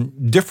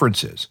certain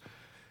differences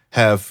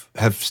have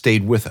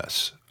stayed with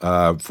us.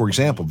 For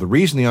example, the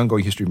reason the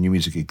ongoing history of new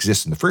music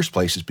exists in the first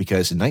place is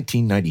because in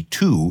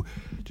 1992,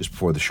 just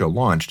before the show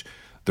launched,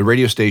 the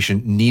radio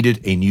station needed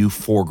a new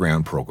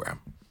foreground program.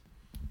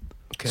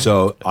 Okay.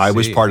 So I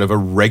was part of a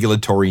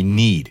regulatory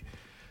need.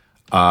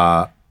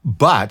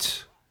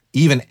 But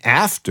even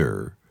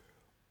after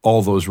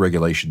all those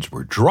regulations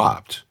were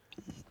dropped,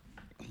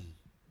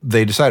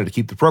 they decided to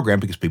keep the program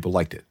because people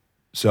liked it.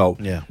 So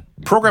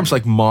programs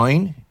like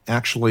mine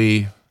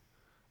actually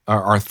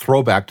are a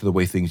throwback to the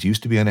way things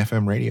used to be on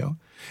FM radio.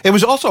 It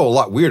was also a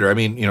lot weirder. I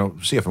mean,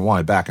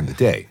 CFNY back in the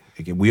day,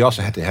 again, we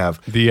also had to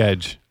have The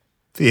Edge.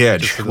 The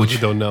Edge, Just for those who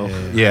don't know.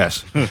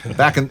 Yes.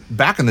 Back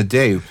in the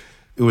day,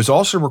 it was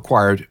also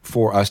required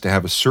for us to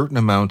have a certain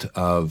amount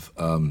of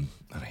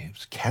it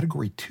was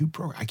Category 2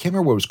 program. I can't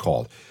remember what it was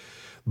called.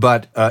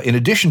 But in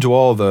addition to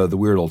all the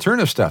weird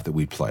alternative stuff that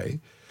we'd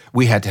play,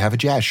 we had to have a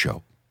jazz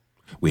show.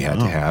 We had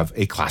to have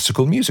a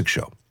classical music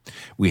show.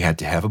 We had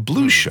to have a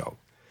blues show.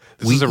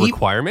 This is a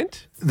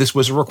requirement? This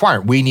was a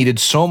requirement. We needed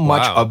so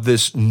much of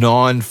this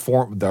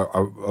non-form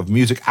of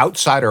music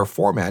outside our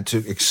format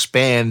to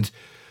expand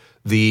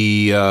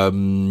the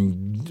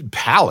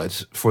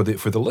palette for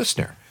the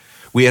listener.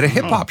 We had a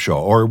hip hop show,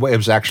 or it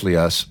was actually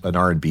an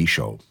R&B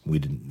show.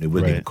 It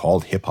wasn't even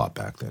called hip hop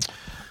back then.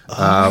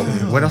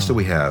 What else did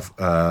we have?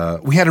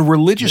 We had a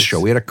religious show.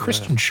 We had a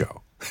Christian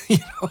show.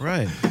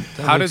 Right.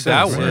 How did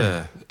that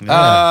work?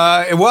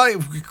 Well,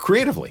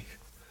 creatively.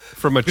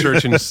 from a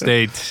church and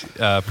state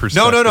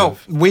perspective. No.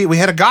 We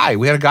had a guy.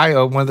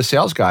 One of the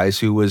sales guys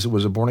who was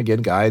a born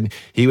again guy, and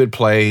he would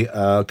play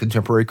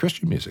contemporary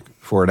Christian music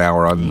for an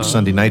hour on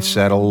Sunday nights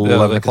at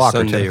 11 o'clock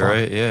or 10 Sunday, o'clock.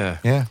 right? Yeah.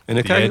 Yeah. And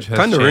it The kind edge has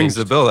of rings changed.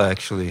 the bell,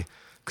 actually,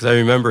 because I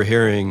remember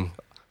hearing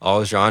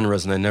all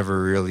genres, and I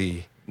never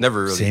really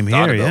Same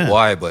thought here, about yeah.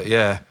 why. But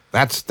yeah,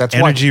 That's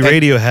Energy why.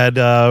 Radio had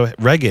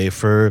reggae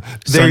for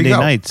There you Sunday go.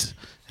 nights,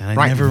 and I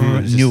Right.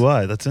 never knew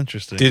why. That's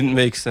interesting. didn't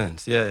make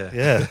sense. Yeah.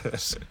 Yeah.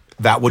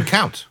 That would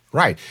count,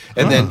 right?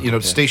 And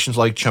then stations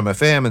like Chum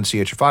FM and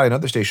CHFI and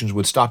other stations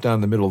would stop down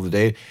in the middle of the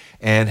day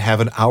and have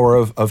an hour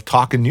of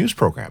talk and news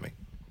programming.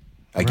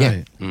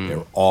 Again, they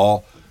were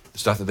all the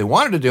stuff that they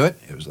wanted to do it.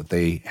 It was that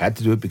they had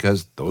to do it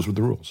because those were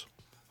the rules.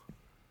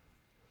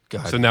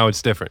 God. So now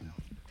it's different.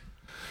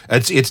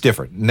 It's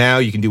different now.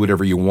 You can do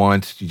whatever you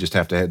want. You just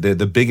have to.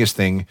 The biggest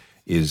thing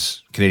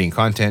is Canadian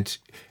content,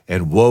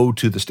 and woe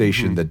to the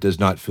station that does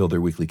not fill their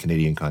weekly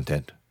Canadian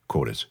content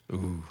quotas.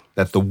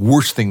 That's the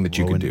worst thing that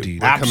you Woe can do.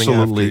 indeed. They're coming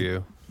after Absolutely.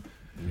 you.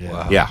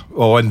 Wow. Yeah.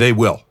 Oh, and they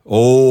will.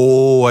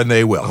 Oh, and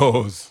they will.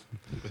 Oh,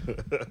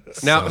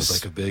 Now, sounds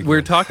like a big we're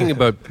one. talking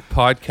about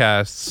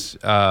podcasts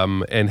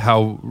and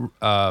how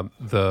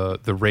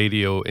the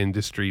radio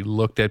industry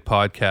looked at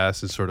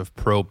podcasts and sort of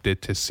probed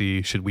it to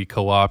see, should we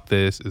co-opt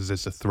this? Is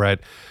this a threat?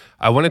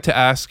 I wanted to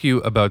ask you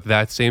about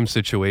that same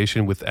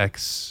situation with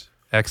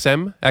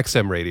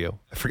XM radio.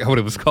 I forgot what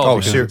it was called. Oh,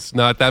 because it's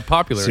not that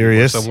popular anymore,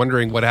 Sirius? so I'm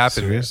wondering what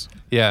happened. Sirius?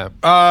 Yeah.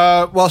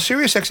 Well,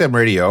 Sirius XM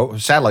radio,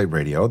 satellite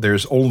radio,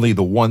 there's only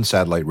the one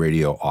satellite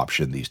radio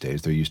option these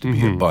days. There used to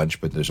be a bunch,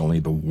 but there's only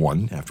the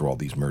one after all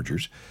these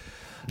mergers.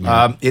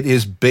 It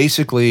is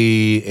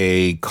basically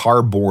a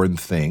car-borne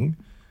thing.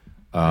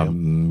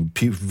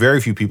 Very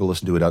few people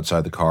listen to it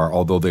outside the car,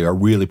 although they are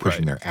really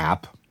pushing their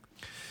app.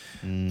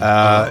 And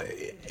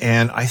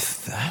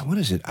what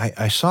is it?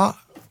 I saw,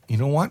 you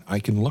know what? I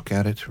can look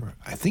at it.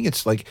 I think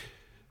it's like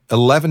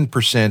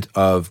 11%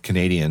 of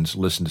Canadians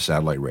listen to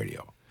satellite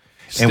radio.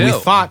 And we Still?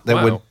 thought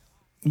that Wow.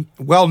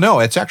 well, no,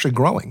 it's actually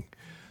growing.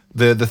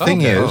 The thing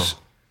Okay. is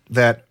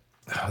that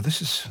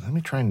let me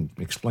try and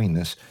explain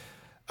this.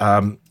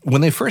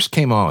 When they first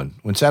came on,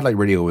 when satellite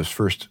radio was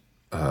first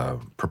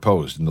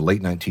proposed in the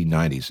late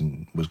 1990s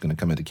and was going to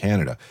come into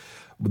Canada,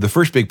 the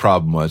first big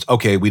problem was,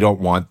 okay, we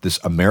don't want this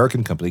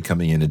American company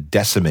coming in and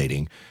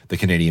decimating the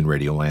Canadian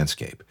radio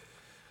landscape.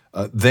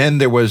 Then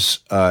there was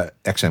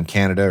XM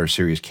Canada or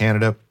Sirius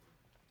Canada,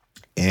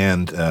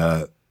 and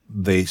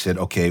they said,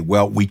 okay,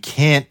 well, we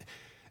can't.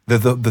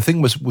 The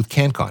thing was with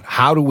CanCon.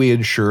 How do we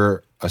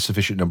ensure a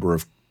sufficient number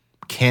of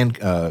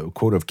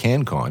quota of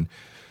CanCon?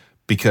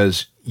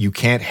 Because you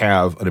can't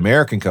have an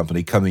American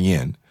company coming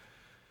in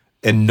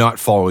and not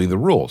following the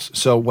rules.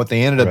 So what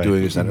they ended up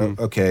doing is that,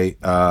 okay,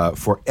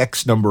 for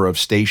X number of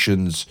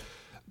stations,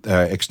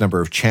 X number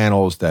of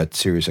channels that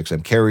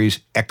SiriusXM carries,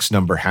 X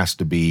number has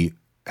to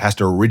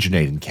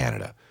originate in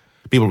Canada.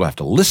 People don't have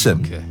to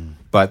listen,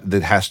 but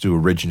it has to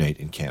originate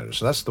in Canada.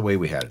 So that's the way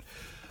we had it.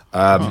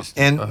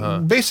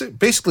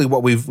 Basically,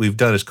 what we've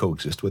done is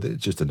coexist with it.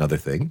 It's just another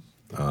thing,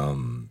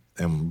 and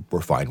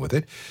we're fine with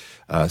it.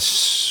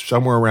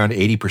 Somewhere around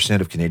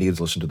 80% of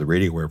Canadians listen to the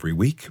radio every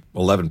week.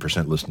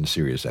 11% listen to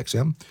Sirius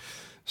XM.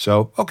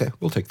 So, okay,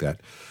 we'll take that.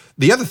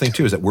 The other thing,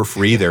 too, is that we're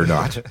free, they're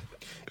not.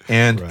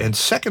 And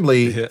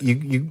secondly,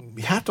 you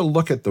have to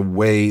look at the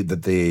way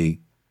that they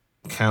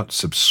count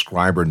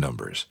subscriber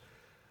numbers.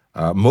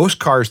 Most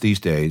cars these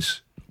days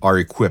are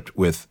equipped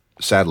with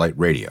satellite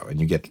radio, and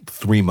you get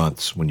 3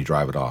 months when you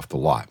drive it off the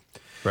lot.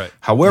 Right.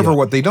 However,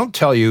 what they don't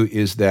tell you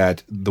is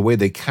that the way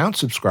they count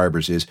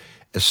subscribers is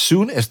as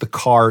soon as the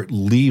car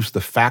leaves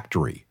the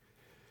factory,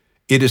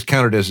 it is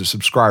counted as a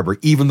subscriber,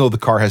 even though the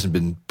car hasn't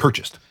been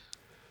purchased.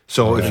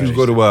 So if you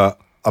go to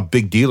a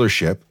big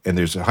dealership and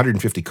there's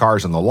 150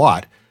 cars on the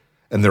lot,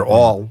 and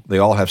they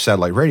all have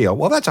satellite radio,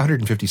 well, that's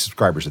 150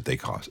 subscribers that they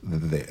count.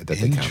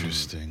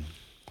 Interesting.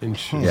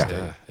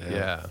 Interesting.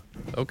 Yeah.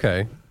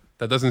 Okay.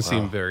 That doesn't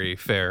seem very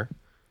fair.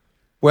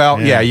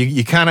 Well,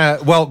 you kind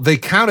of, they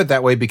count it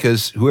that way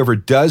because whoever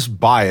does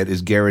buy it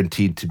is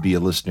guaranteed to be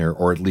a listener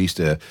or at least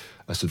a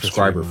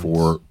subscriber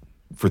for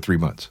 3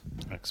 months.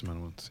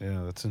 X-Men ones.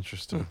 Yeah, that's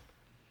interesting.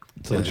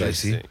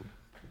 Interesting.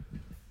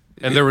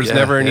 And there was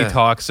never any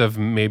talks of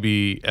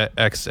maybe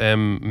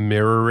XM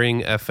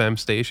mirroring FM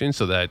stations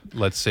so that,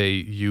 let's say,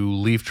 you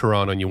leave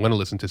Toronto and you want to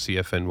listen to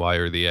CFNY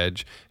or The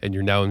Edge and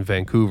you're now in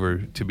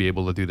Vancouver to be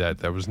able to do that.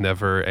 There was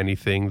never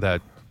anything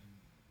that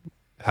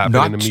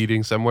happened in a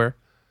meeting somewhere?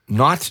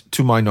 Not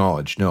to my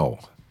knowledge, no.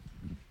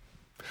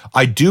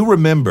 I do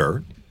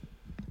remember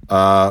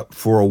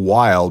for a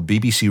while,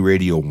 BBC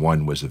Radio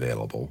 1 was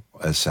available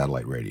as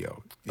satellite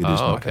radio. It is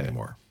not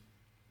anymore.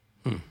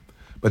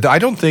 But I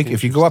don't think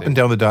if you go up and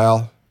down the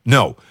dial,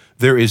 no,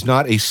 there is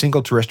not a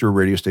single terrestrial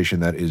radio station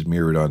that is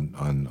mirrored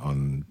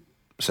on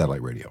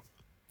satellite radio.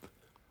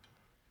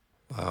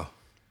 Wow.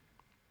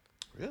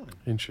 Really?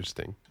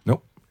 Interesting.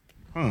 Nope.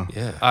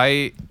 Yeah.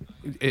 I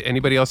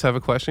Anybody else have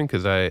a question?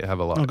 Because I have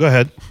a lot. Oh, go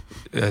ahead.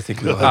 I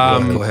think go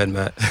ahead,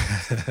 Matt.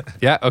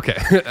 Yeah.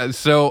 Okay.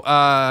 So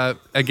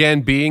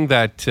again, being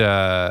that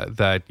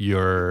that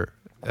you're,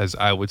 as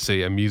I would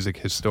say, a music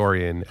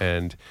historian,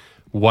 and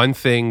one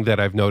thing that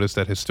I've noticed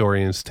that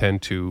historians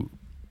tend to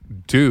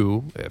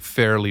do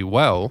fairly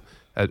well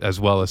as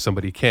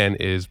somebody can,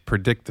 is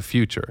predict the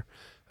future,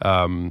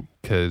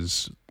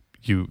 because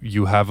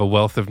you have a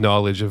wealth of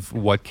knowledge of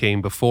what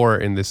came before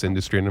in this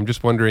industry, and I'm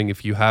just wondering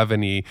if you have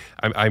any.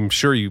 I'm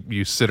sure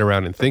you sit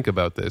around and think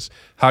about this.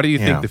 How do you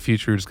think the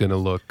future is going to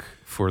look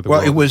for the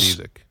world of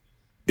music?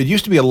 It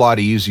used to be a lot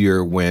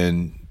easier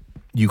when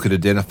you could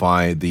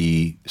identify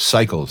the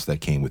cycles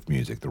that came with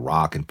music, the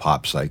rock and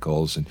pop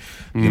cycles, and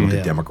you look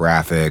at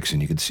demographics,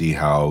 and you could see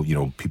how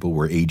people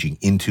were aging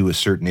into a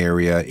certain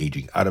area,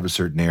 aging out of a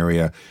certain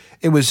area.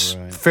 It was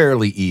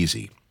fairly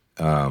easy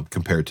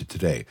compared to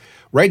today.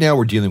 Right now,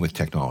 we're dealing with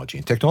technology,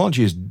 and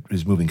technology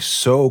is moving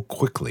so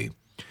quickly,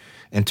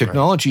 and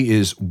technology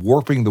is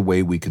warping the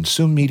way we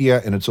consume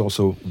media, and it's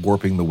also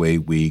warping the way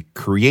we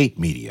create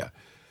media.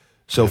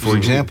 So, for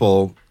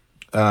example,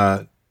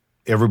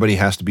 everybody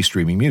has to be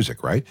streaming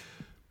music, right?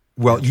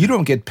 Well, you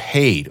don't get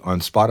paid on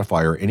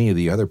Spotify or any of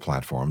the other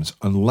platforms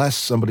unless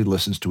somebody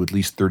listens to at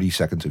least 30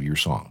 seconds of your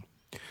song.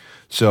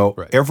 So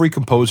every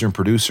composer and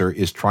producer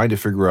is trying to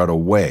figure out a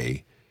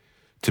way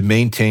to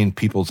maintain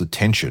people's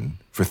attention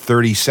for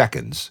 30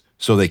 seconds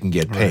so they can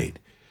get paid.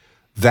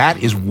 That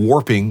is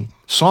warping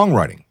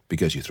songwriting,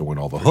 because you throw in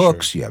all the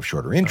hooks, you have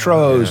shorter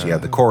intros, you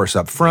have the chorus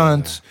up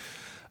front.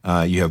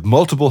 You have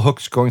multiple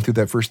hooks going through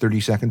that first 30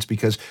 seconds,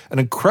 because an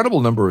incredible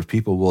number of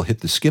people will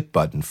hit the skip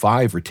button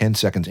 5 or 10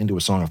 seconds into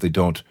a song if they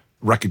don't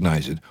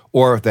recognize it,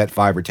 or if that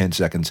 5 or 10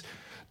 seconds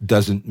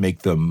doesn't make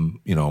them,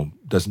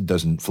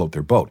 doesn't float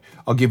their boat.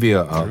 I'll give you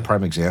a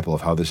prime example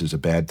of how this is a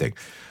bad thing.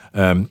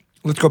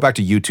 Let's go back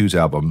to U2's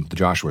album, The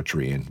Joshua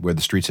Tree, and Where the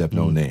Streets Have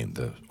No Name,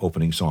 the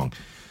opening song.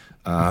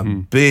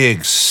 Big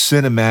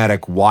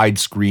cinematic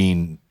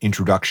widescreen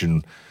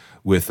introduction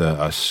with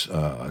a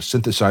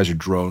synthesizer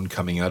drone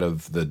coming out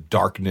of the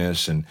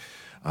darkness and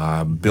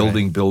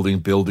building,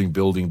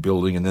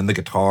 and then the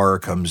guitar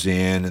comes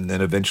in, and then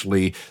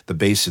eventually the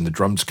bass and the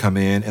drums come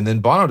in, and then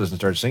Bono doesn't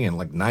start singing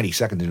like 90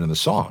 seconds into the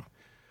song.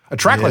 A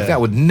track like that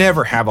would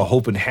never have a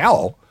hope in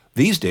hell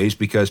these days,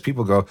 because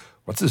people go,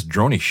 what's this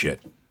droney shit?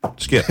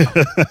 Skip.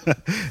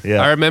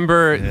 I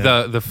remember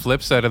the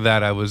flip side of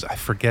that. I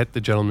forget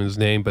the gentleman's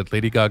name, but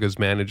Lady Gaga's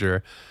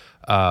manager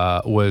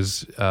I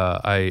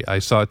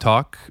saw a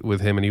talk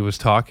with him, and he was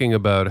talking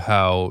about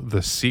how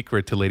the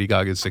secret to Lady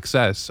Gaga's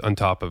success, on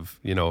top of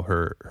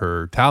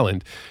her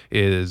talent,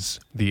 is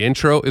the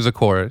intro is a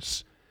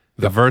chorus,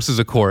 the verse is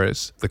a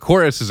chorus, the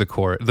chorus is a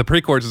chorus, the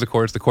pre-chorus is a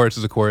chorus, the chorus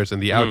is a chorus,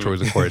 and the outro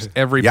is a chorus.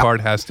 Every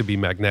part has to be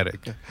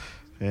magnetic.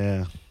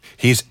 Yeah,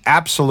 he's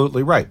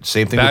absolutely right.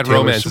 Same thing. Bad with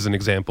Romance is an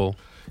example.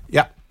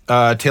 Yeah,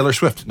 Taylor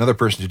Swift, another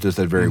person who does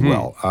that very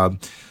well.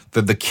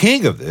 The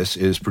king of this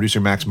is producer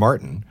Max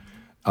Martin.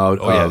 Out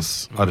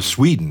of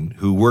Sweden,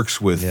 who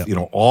works with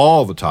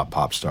all the top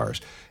pop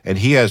stars, and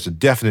he has a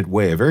definite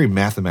way, a very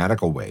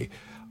mathematical way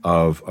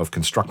of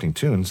constructing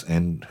tunes.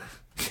 And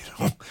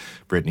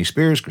Britney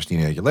Spears,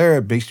 Christina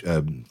Aguilera,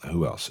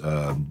 who else?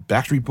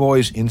 Backstreet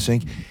Boys,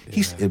 NSYNC.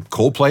 He's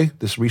Coldplay.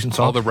 This recent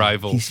song, all the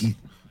rivals.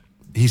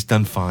 He's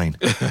done fine.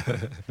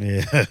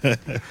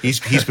 He's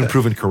been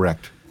proven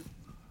correct.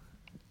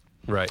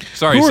 Right.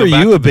 Sorry. Who are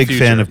you a big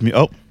fan of?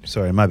 Oh,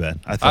 sorry, my bad.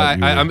 I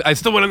thought I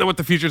still want to know what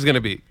the future is going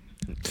to be.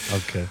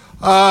 Okay.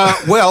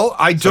 Well,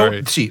 I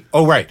don't see.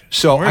 Oh, right.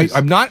 So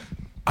I'm not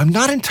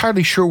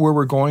entirely sure where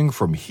we're going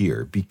from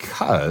here,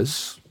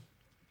 because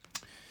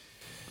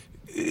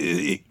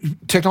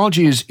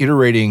technology is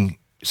iterating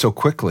so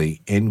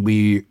quickly, and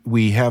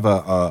we have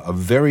a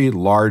very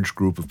large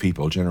group of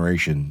people,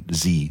 Generation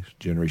Z,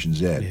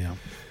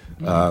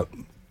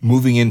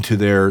 moving into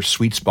their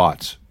sweet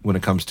spots when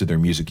it comes to their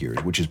music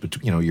years, which is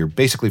you're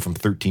basically from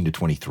 13 to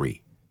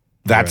 23.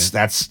 That's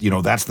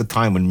the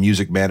time when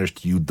music matters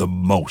to you the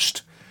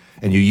most,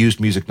 and you use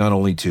music not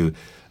only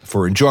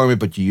for enjoyment,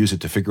 but you use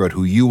it to figure out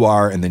who you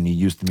are, and then you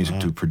use the music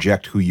to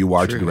project who you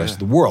are to the rest of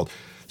the world.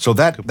 So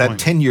that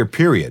 10-year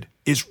period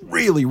is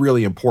really,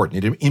 really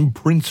important. It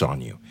imprints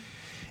on you,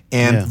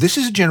 and this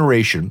is a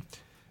generation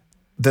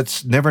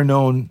that's never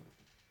known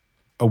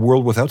a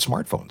world without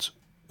smartphones,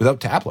 without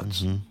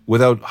tablets,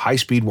 without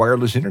high-speed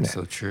wireless internet.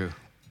 So true.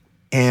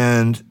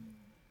 And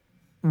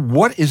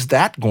what is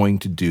that going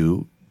to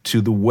do to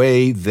the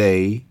way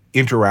they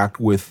interact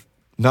with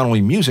not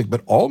only music,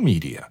 but all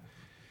media?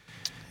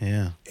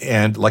 Yeah.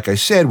 And like I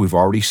said, we've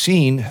already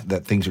seen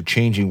that things are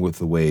changing with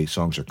the way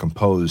songs are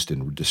composed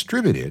and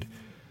distributed.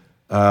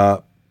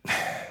 We're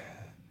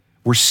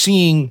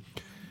seeing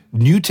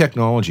new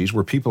technologies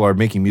where people are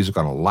making music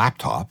on a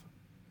laptop,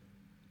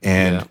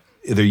 and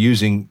they're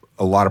using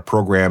a lot of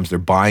programs. They're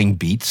buying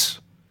beats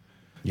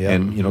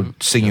and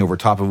singing over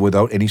top of it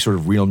without any sort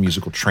of real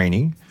musical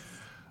training.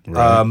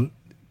 Right.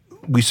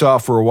 We saw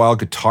for a while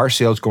guitar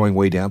sales going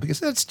way down because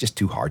that's just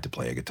too hard to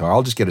play a guitar.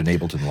 I'll just get an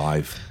Ableton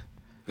Live.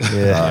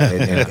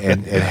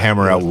 and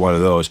hammer out one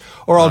of those,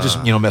 or I'll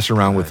just mess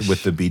around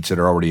with the beats that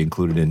are already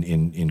included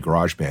in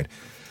GarageBand.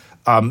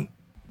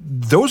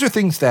 Those are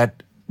things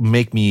that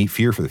make me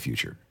fear for the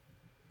future.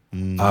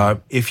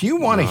 If you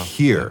want to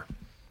hear,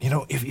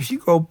 if you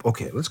go,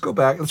 okay, let's go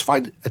back. Let's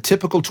find a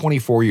typical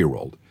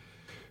 24-year-old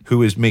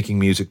who is making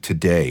music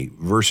today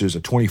versus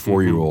a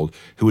 24-year-old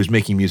who was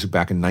making music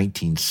back in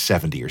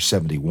 1970 or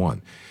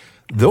 71.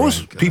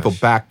 Those people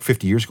back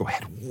 50 years ago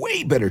had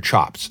way better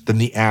chops than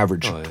the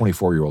average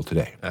 24-year-old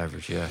today.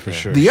 Average, yeah. For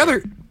sure. The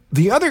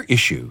other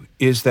issue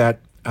is that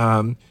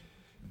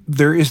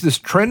there is this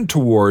trend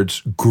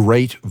towards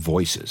great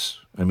voices.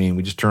 I mean,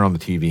 we just turn on the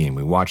TV and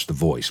we watch The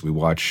Voice, we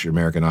watch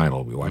American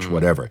Idol, we watch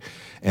whatever,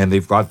 and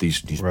they've got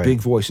these big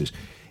voices.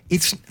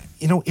 It's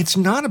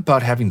not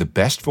about having the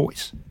best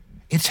voice.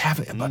 It's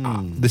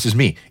having this is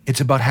me.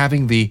 It's about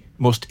having the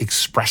most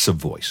expressive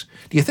voice.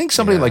 Do you think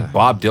somebody like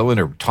Bob Dylan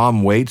or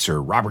Tom Waits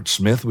or Robert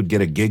Smith would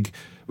get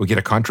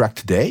a contract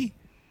today?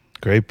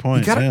 Great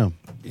point. You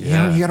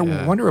gotta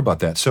wonder about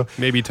that. So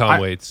Maybe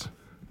Tom Waits.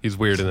 He's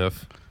weird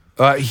enough.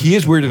 He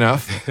is weird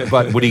enough,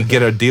 but would he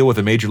get a deal with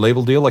a major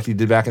label deal like he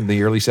did back in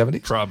the early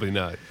 70s? Probably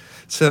not.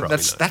 So Probably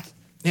that's not. that.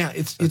 Yeah,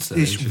 it's an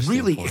these interesting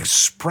really point.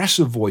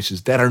 expressive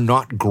voices that are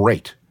not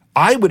great.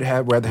 I would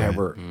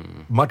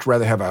much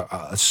rather have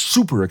a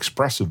super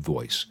expressive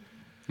voice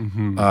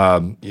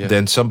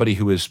than somebody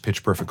who is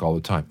pitch perfect all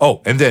the time.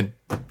 Oh, and then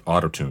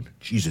auto tune.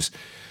 Jesus.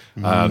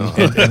 Tell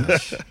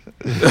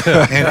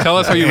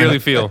us how you really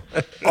feel.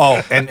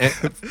 Oh, and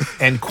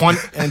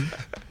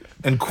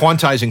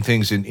quantizing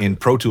things in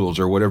Pro Tools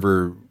or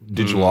whatever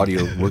digital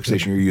audio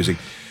workstation you're using.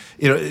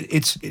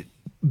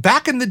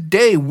 Back in the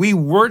day, we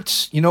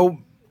weren't,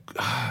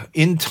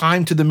 in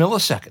time to the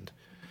millisecond.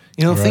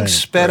 Things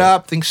sped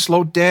up, things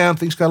slowed down,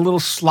 things got a little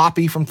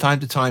sloppy from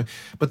time to time.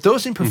 But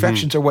those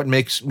imperfections are what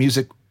makes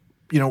music,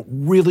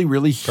 really,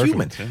 really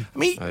human. Yeah. I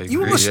mean, I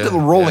you agree, listen yeah. to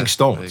the Rolling Yeah,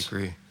 Stones. I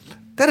agree.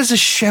 That is a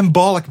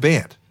shambolic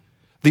band.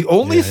 The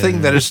only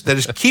thing that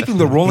is keeping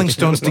the Rolling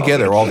Stones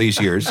together all these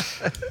years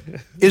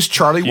is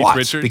Charlie Watts,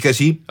 Richards? because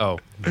he. Oh,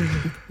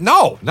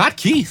 No, not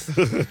Keith.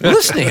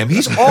 Listen to him;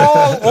 he's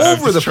all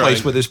over the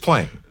place with his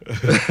playing.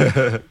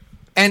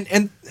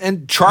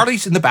 And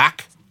Charlie's in the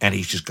back, and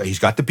he's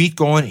got the beat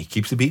going. He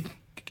keeps the beat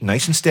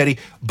nice and steady,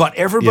 but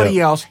everybody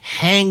else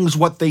hangs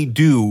what they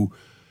do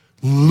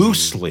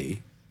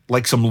loosely,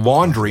 like some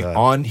laundry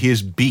on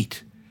his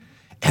beat,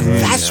 and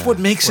that's what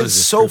makes it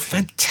so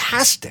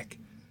fantastic.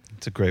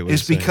 It's a great way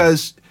Is to say it.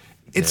 because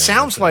it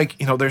sounds like,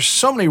 there's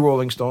so many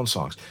Rolling Stone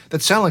songs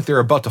that sound like they're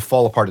about to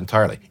fall apart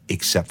entirely,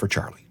 except for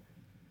Charlie.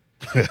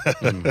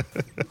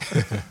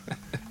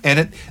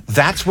 And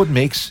that's what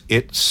makes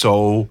it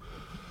so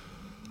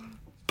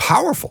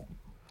powerful.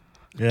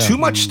 Yeah. Too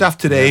much stuff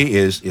today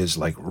is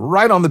like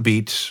right on the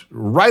beat,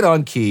 right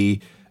on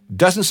key,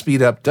 doesn't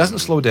speed up, doesn't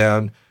slow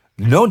down,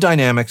 no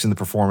dynamics in the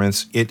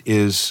performance. It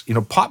is,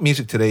 pop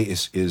music today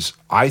is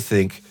I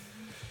think,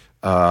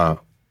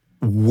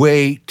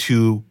 way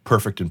too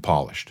perfect and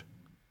polished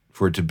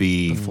for it to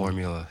be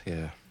Formula,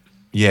 yeah.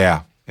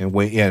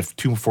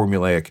 too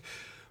formulaic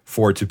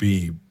for it to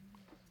be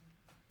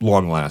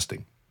long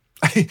lasting.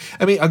 I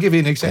mean, I'll give you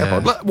an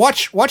example. Yeah.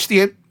 Watch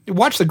the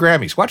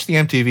Grammys, watch the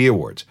MTV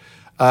Awards.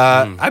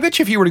 I bet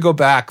you if you were to go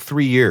back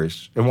 3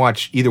 years and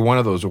watch either one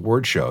of those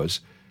award shows,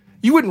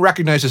 you wouldn't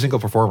recognize a single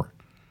performer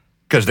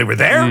because they were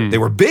there, they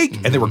were big,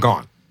 and they were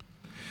gone.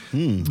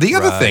 The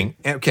other thing,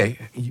 okay,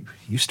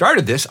 you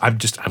started this. I'm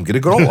going to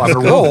go. I'm going to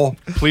roll.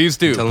 please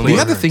do. Tell 'em The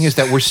what other thing hurts.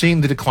 is that we're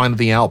seeing the decline of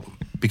the album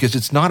because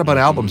it's not about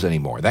albums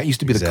anymore. That used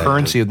to be the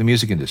currency of the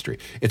music industry.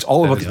 It's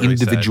all about the very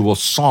sad. individual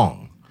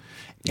song.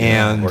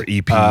 And Or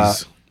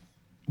EPs.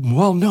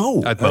 well,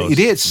 no, At most. it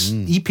is.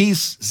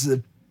 EPs is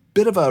a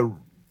bit of a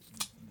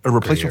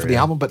replacement for the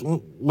album, but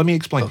let me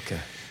explain. Okay.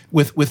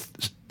 With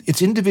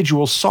it's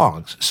individual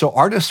songs, so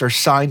artists are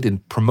signed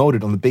and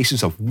promoted on the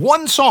basis of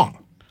one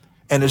song,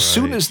 and as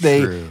soon as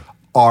they true.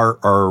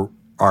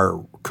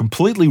 are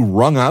completely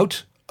wrung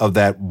out of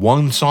that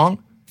one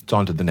song, it's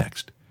on to the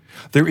next.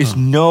 There is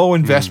no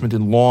investment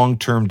in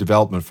long-term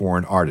development for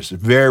an artist.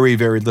 Very,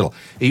 very little.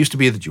 It used to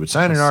be that you would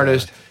sign an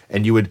artist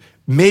and you would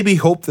maybe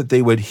hope that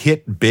they would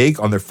hit big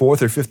on their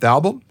fourth or fifth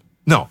album.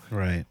 No.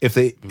 Right. If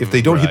they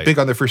don't hit Right. big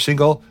on their first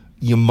single,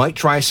 you might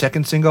try a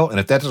second single, and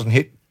if that doesn't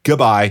hit,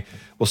 goodbye.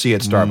 We'll see you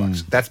at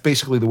Starbucks. That's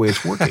basically the way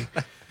it's working.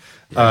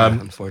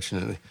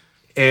 Unfortunately.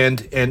 And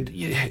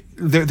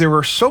there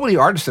are so many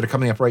artists that are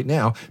coming up right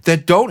now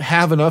that don't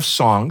have enough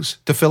songs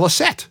to fill a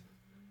set.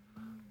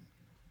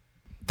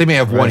 They may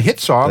have one hit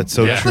song. That's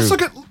so true.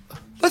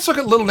 Let's look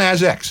at Lil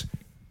Nas X.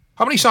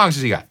 How many songs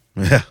has he got?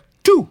 Yeah.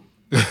 Two.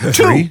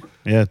 Three?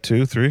 Yeah,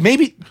 2, 3.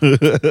 Maybe.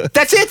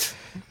 That's it.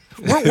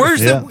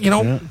 Where's Yeah, the,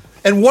 yeah.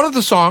 And one of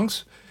the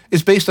songs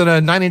is based on a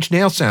 9 Inch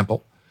Nails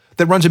sample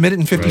that runs 1 minute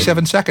and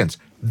 57 seconds.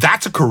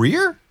 That's a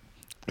career?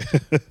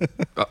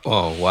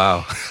 Oh,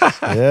 wow.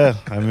 Yeah,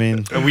 I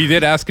mean, And we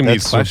did ask him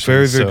these that's questions.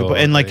 very, very so, good point.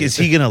 And like, is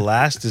he going to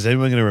last? Is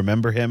anyone going to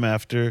remember him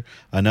after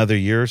another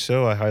year or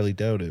so? I highly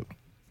doubt it.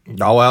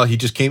 Oh, well, he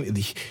just came.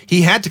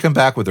 He had to come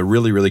back with a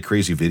really, really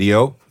crazy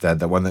video, that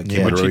one that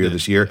came out Which he earlier did.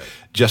 this year,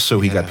 just so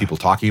he got people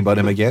talking about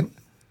him again.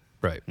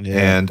 Right.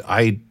 Yeah. And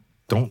I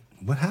don't.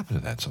 What happened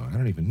to that song? I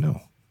don't even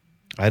know.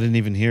 I didn't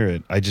even hear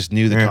it. I just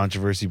knew the Yeah.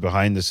 controversy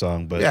behind the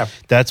song, but Yeah.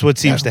 that's what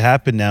seems Yeah. to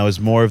happen now is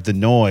more of the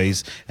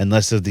noise and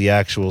less of the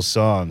actual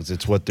songs.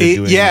 It's what they're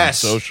doing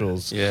yes. on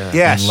socials Yeah.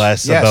 Yes. and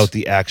less yes. about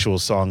the actual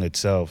song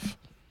itself.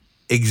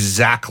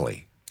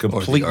 Exactly.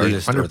 Completely.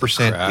 artist or the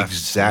 100%. craft.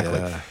 Exactly.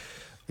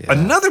 Yeah.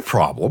 Another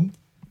problem,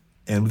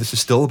 and this is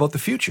still about the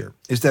future,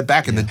 is that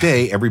back in the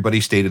day,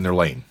 everybody stayed in their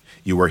lane.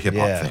 You were a hip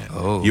hop Yeah. fan.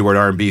 Oh. You were an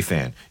R&B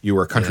fan. You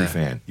were a country Yeah.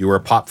 fan. You were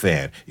a pop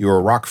fan. You were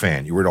a rock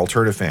fan. You were an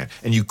alternative fan.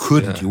 And you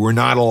couldn't. You were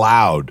not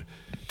allowed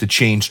to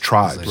change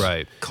tribes.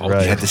 Right. Culture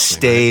Right. You had to thing,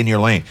 stay in your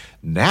lane.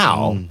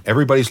 Now,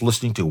 everybody's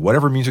listening to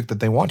whatever music that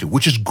they want to,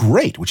 which is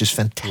great, which is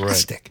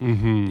fantastic.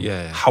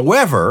 Yeah.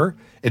 However,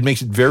 it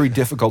makes it very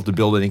difficult to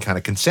build any kind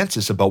of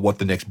consensus about what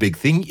the next big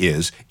thing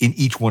is in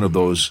each one of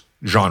those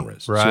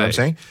genres. See what I'm Right.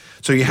 saying?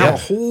 So you have a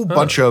whole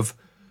bunch of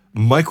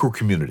micro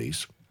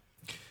communities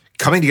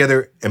coming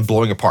together and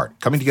blowing apart,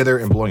 coming together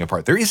and blowing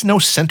apart. There is no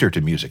center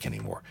to music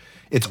anymore.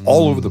 It's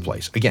all over the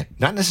place. Again,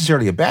 not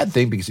necessarily a bad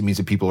thing because it means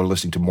that people are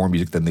listening to more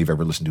music than they've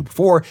ever listened to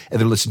before, and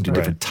they're listening to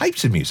different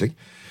types of music,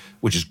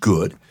 which is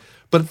good.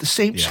 But at the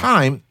same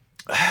time,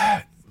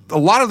 a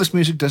lot of this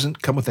music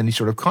doesn't come with any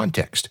sort of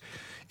context.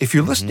 If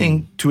you're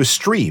listening to a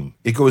stream,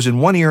 it goes in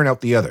one ear and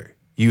out the other.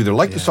 You either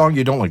like the song,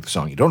 you don't like the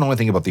song. You don't know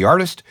anything about the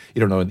artist. You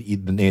don't know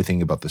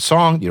anything about the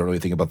song. You don't know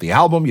anything about the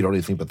album. You don't know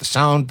anything about the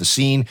sound, the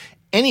scene,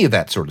 any of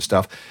that sort of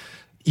stuff.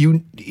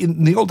 In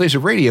the old days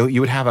of radio, you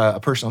would have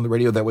a person on the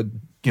radio that would,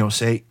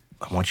 say,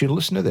 I want you to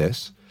listen to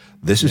this.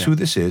 This is who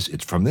this is.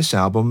 It's from this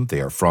album.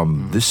 They are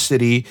from this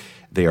city.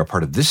 They are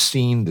part of this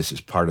scene. This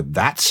is part of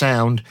that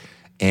sound.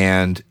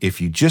 And if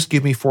you just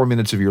give me 4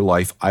 minutes of your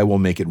life, I will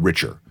make it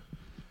richer.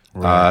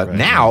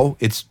 Now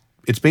it's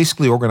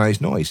basically organized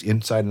noise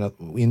inside and out,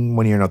 in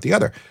one ear and out the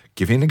other.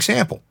 Give you an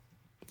example.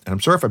 And I'm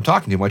sorry if I'm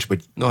talking too much,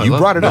 but I you love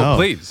brought it it. up. No.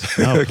 Please.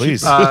 No,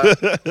 please.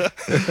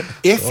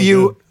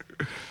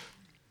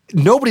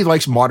 Nobody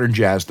likes modern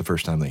jazz the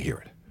first time they hear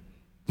it.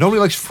 Nobody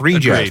likes free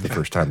jazz Agreed. the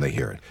first time they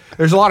hear it.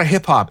 There's a lot of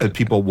hip hop that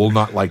people will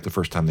not like the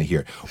first time they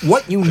hear it.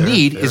 What you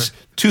need is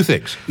two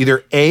things.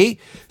 Either A,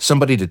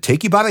 somebody to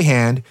take you by the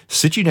hand,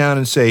 sit you down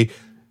and say,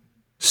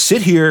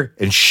 sit here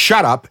and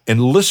shut up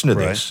and listen to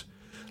this.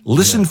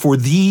 Listen for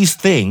these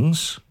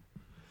things.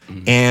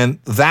 And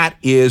that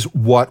is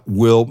what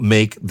will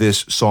make this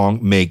song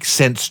make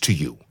sense to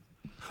you.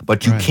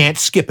 But you can't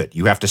skip it.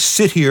 You have to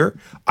sit here.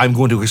 I'm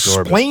going to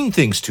explain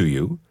things to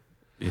you.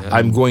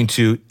 I'm going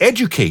to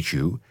educate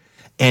you.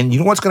 And you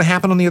know what's going to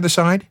happen on the other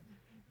side?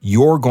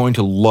 You're going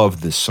to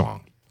love this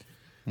song.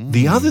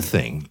 The other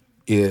thing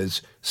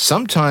is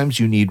sometimes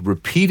you need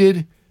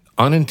repeated,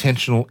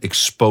 unintentional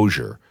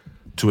exposure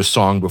to a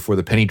song before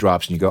the penny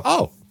drops and you go,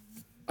 oh,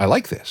 I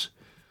like this.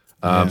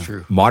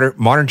 True.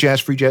 Modern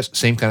jazz, free jazz,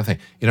 same kind of thing.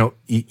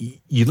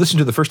 You listen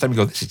to it the first time, you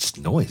go, this is just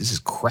noise. This is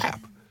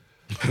crap.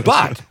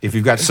 But if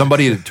you've got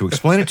somebody to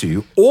explain it to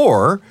you,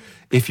 or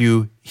if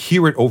you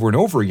hear it over and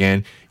over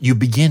again, you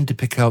begin to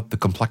pick out the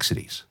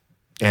complexities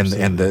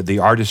and the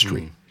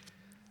artistry.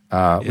 We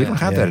don't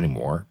have that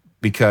anymore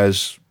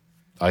because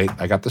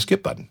I got the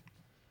skip button.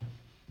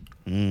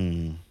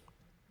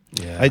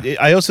 Yeah.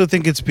 I also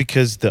think it's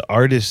because the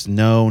artists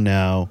know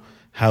now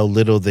how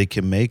little they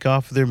can make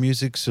off of their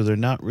music, so they're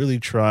not really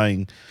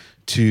trying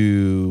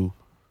to.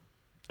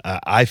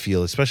 I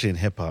feel, especially in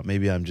hip hop,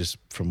 maybe I'm just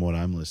from what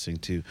I'm listening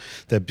to,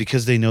 that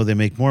because they know they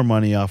make more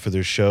money off of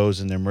their shows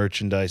and their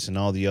merchandise and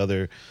all the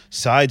other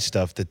side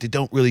stuff, that they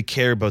don't really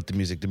care about the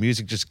music. The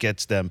music just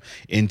gets them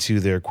into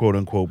their quote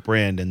unquote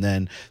brand, and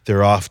then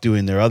they're off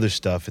doing their other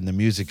stuff, and the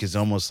music is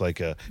almost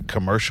like a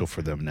commercial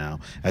for them now,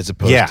 as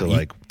opposed to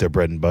like their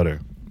bread and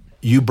butter.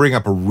 You bring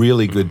up a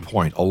really good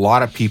point. A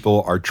lot of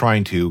people are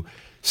trying to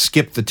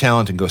skip the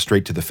talent and go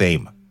straight to the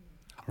fame.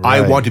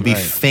 I want to be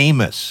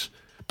famous,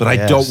 but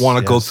I don't want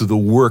to go through the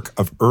work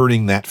of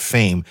earning that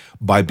fame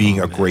by being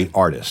a great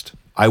artist.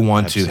 I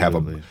want to have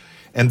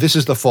and this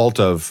is the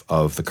fault of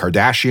the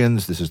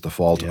Kardashians. This is the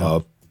fault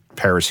of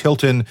Paris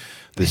Hilton.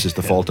 This is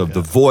the fault of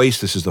The Voice.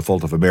 This is the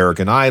fault of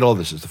American Idol.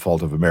 This is the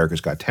fault of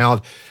America's Got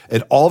Talent.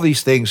 And all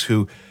these things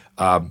who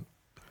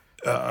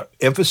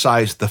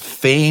emphasize the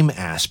fame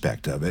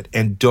aspect of it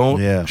and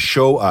don't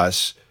show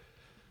us.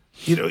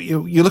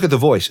 You look at The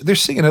Voice. They're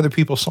singing other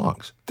people's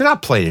songs. They're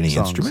not playing any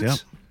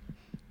instruments.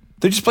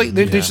 They're just playing.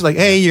 They're just like,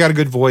 hey, you got a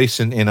good voice,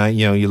 and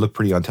you look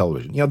pretty on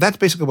television. That's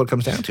basically what it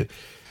comes down to.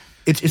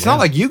 It's not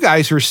like you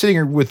guys who are sitting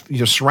here with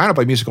surrounded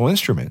by musical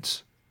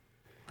instruments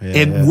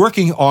and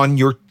working on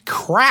your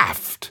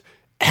craft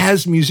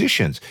as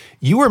musicians.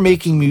 You are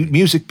making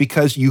music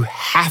because you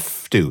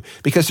have to,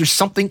 because there's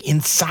something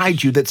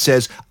inside you that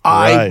says,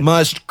 I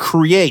must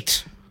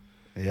create.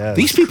 Yeah,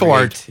 these people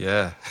aren't.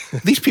 Yeah.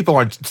 These people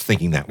aren't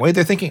thinking that way.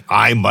 They're thinking,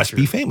 I must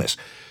be famous.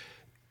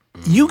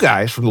 You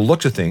guys, from the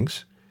looks of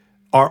things,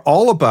 are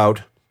all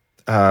about,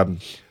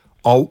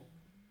 I'll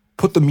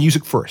put the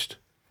music first.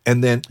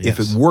 And then if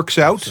it works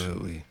out,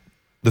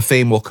 the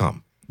fame will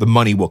come, the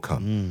money will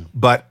come.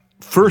 But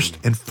first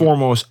and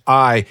foremost,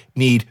 I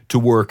need to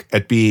work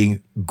at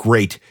being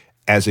great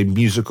as a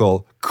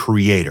musical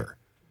creator,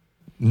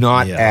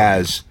 not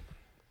as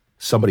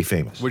somebody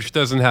famous. Which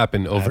doesn't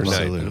happen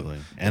overnight. Absolutely.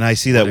 And I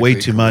see that way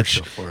too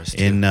much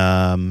in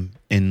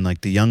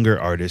like the younger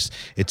artists.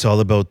 It's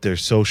all about their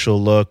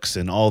social looks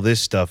and all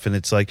this stuff. And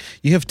it's like,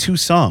 you have 2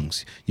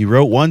 songs. You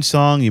wrote one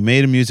song, you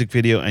made a music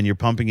video, and you're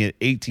pumping it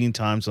 18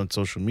 times on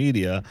social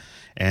media.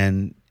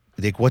 And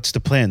like, what's the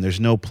plan? There's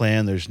no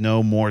plan. There's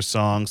no more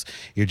songs.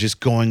 You're just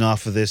going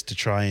off of this to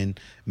try and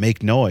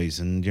make noise,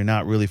 and you're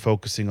not really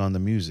focusing on the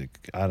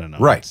music. I don't know.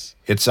 Right.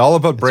 It's all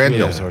about brand really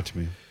building. bizarre to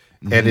me.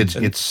 And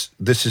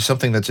this is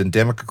something that's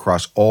endemic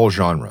across all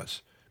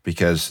genres,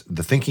 because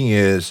the thinking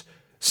is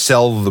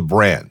sell the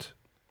brand,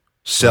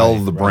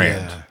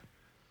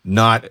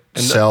 not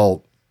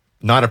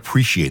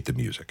appreciate the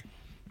music.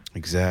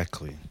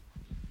 Exactly.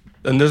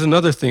 And there's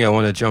another thing I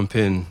want to jump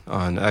in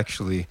on,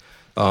 actually.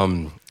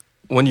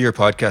 One of your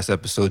podcast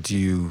episodes,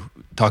 you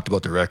talked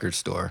about the record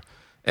store,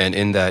 and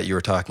in that you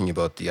were talking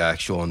about the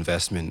actual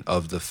investment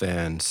of the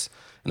fans.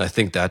 And I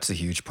think that's a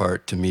huge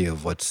part to me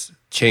of what's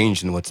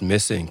changed and what's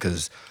missing,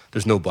 because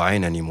there's no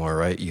buying anymore,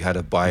 right? You had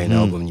to buy an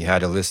album, you had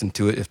to listen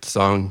to it.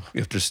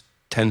 If there's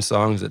 10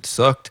 songs that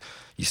sucked,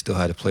 you still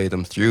had to play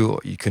them through,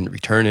 or you couldn't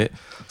return it.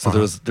 So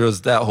there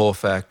was that whole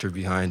factor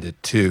behind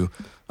it too.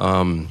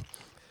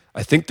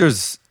 I think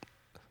there's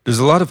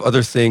a lot of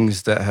other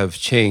things that have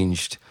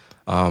changed.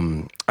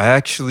 I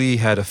actually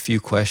had a few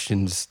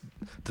questions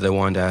that I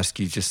wanted to ask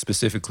you just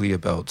specifically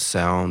about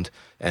sound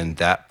and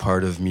that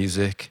part of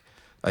music.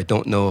 I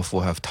don't know if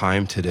we'll have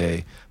time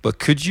today, but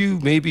could you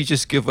maybe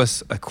just give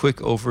us a quick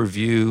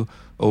overview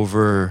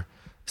over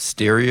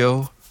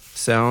stereo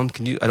sound?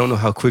 I don't know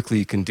how quickly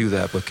you can do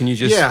that, but can you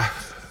just... Yeah.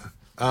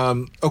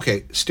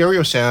 Okay.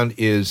 Stereo sound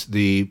is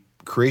the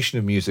creation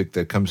of music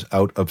that comes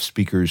out of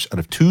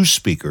 2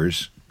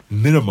 speakers,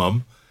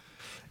 minimum,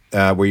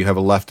 where you have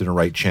a left and a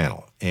right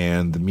channel.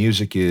 And the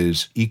music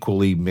is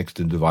equally mixed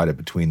and divided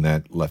between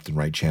that left and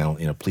right channel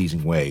in a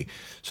pleasing way,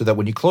 so that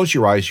when you close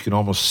your eyes, you can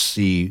almost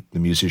see the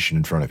musician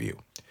in front of you.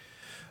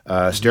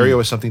 Stereo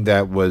is something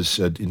that was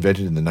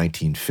invented in the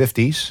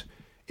 1950s.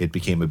 It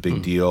became a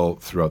big deal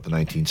throughout the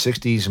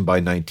 1960s, and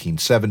by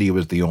 1970, it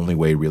was the only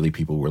way really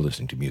people were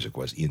listening to music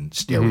was in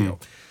stereo.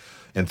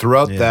 And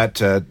throughout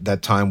that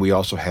time, we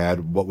also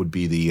had what would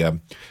be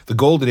the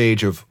golden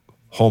age of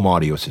home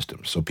audio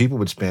systems. So people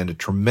would spend a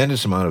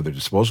tremendous amount of their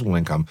disposable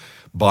income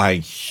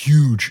buying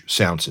huge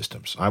sound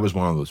systems. I was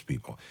one of those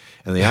people.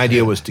 And the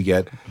idea was to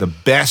get the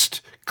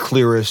best,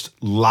 clearest,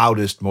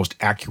 loudest, most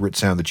accurate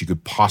sound that you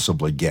could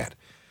possibly get.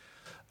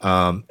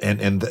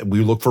 And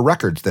we looked for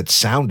records that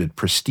sounded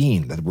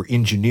pristine, that were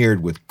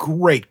engineered with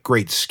great,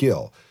 great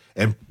skill.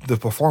 And the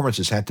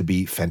performances had to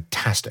be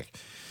fantastic.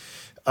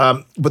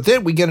 But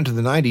then we get into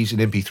the 90s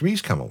and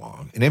MP3s come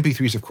along. And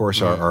MP3s, of course,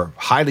 are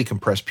highly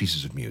compressed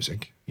pieces of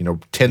music,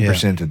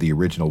 10% of the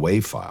original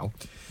WAV file.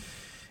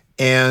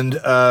 And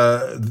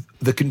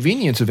the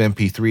convenience of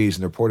MP3s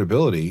and their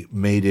portability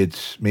made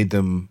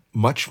them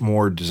much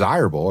more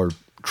desirable, or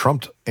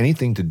trumped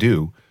anything to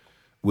do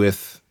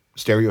with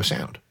stereo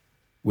sound,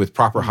 with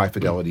proper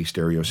high-fidelity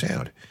stereo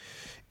sound.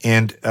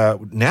 And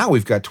now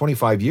we've got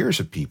 25 years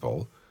of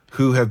people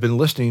who have been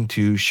listening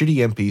to shitty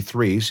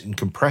MP3s in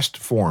compressed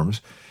forms,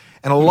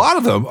 and a lot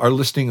of them are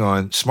listening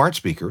on smart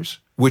speakers,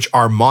 which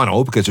are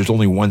mono because there's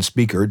only one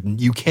speaker.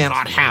 You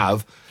cannot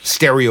have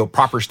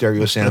proper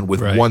stereo sound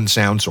with one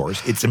sound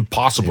source. It's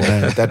impossible.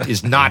 That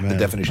is not the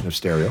definition of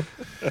stereo.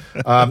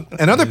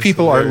 And other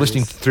people are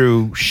listening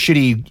through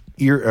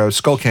shitty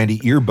Skull Candy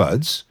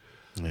earbuds.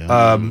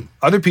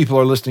 Other people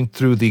are listening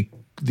through the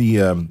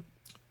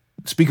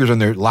speakers on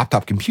their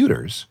laptop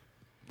computers.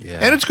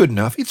 And it's good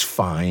enough. It's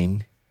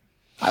fine.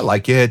 I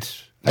like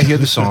it. I hear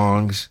the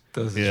songs.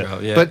 But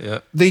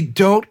they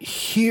don't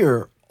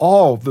hear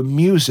all the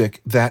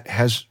music that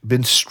has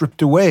been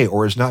stripped away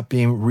or is not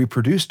being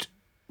reproduced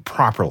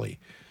properly.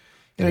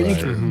 You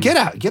can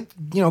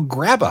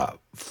grab a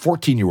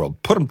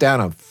 14-year-old, put him down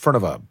in front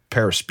of a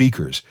pair of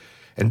speakers,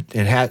 and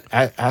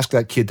ask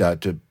that kid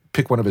to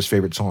pick one of his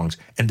favorite songs,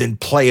 and then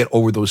play it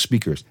over those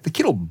speakers. The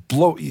kid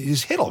will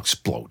his head will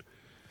explode.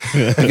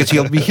 Because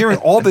he'll be hearing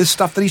all this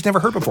stuff that he's never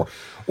heard before.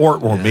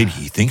 Or maybe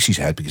he thinks he's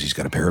had because he's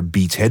got a pair of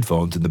Beats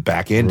headphones and the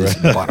back end is,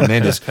 the bottom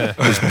end is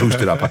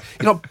boosted up.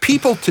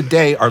 People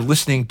today are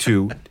listening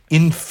to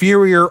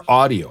inferior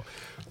audio.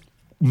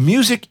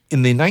 Music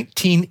in the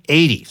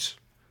 1980s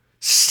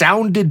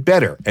sounded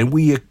better, and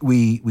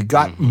we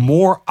got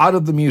more out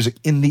of the music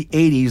in the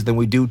 80s than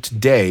we do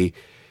today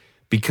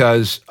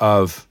because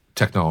of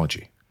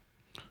technology.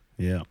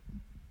 Yeah.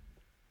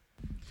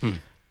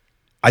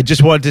 I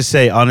just wanted to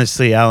say,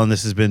 honestly, Alan,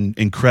 this has been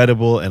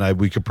incredible, and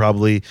we could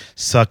probably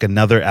suck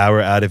another hour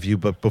out of you.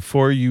 But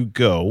before you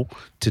go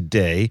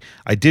today,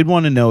 I did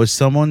want to know, as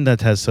someone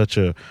that has such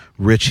a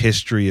rich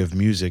history of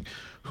music,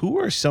 who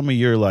are some of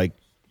your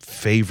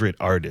favorite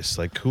artists?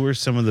 Who are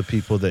some of the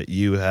people that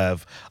you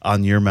have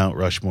on your Mount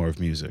Rushmore of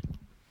music?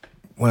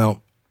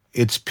 Well,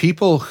 it's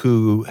people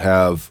who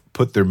have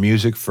put their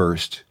music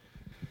first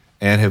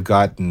and have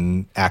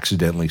gotten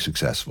accidentally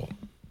successful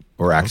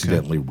or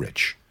accidentally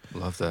rich.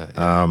 Love that.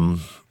 Yeah.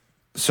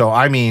 So,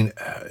 I mean,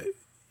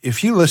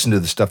 if you listen to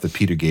the stuff that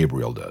Peter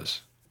Gabriel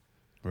does,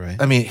 Right.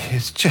 I mean,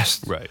 it's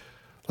just Right.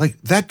 like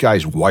that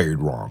guy's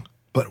wired wrong.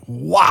 But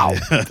wow,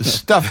 the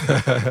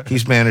stuff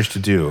he's managed to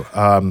do.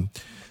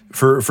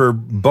 For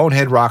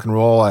bonehead rock and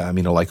roll, I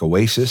mean, I like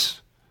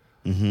Oasis.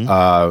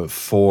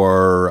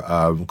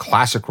 For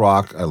classic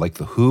rock, I like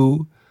The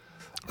Who.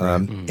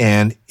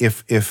 And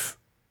if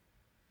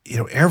you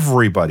know,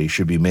 everybody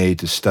should be made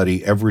to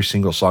study every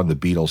single song the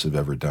Beatles have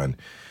ever done,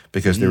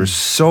 because there is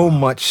so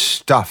much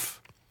stuff.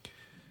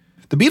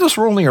 The Beatles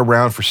were only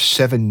around for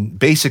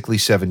basically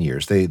 7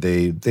 years.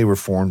 They were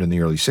formed in the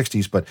early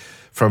 60s, but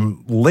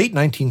from late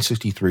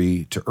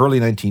 1963 to early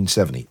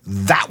 1970,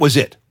 that was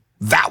it.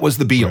 That was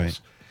the Beatles. Right.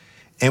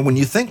 And when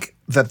you think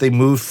that they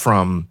moved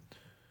from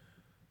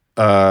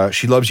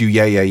She Loves You,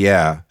 Yeah, Yeah,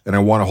 Yeah, and I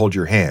Want to Hold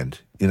Your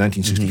Hand in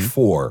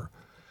 1964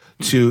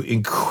 to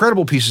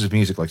incredible pieces of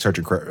music like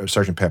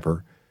Sgt.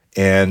 Pepper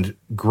and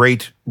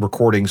great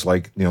recordings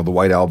like, you know, the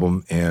White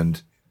Album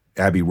and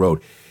Abbey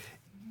Road.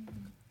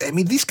 I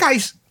mean, these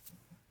guys,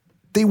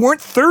 they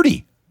weren't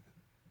 30.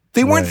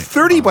 They weren't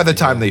 30 by the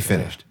time they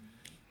finished.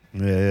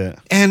 Yeah.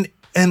 And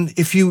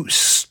if you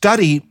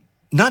study,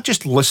 not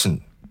just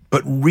listen,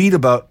 but read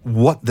about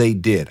what they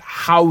did,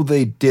 how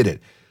they did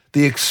it,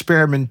 the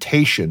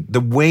experimentation, the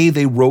way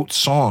they wrote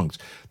songs,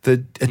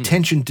 the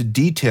attention to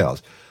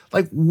details.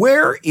 Like,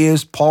 where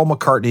is Paul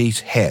McCartney's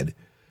head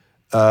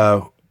in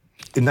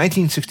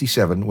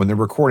 1967 when they're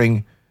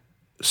recording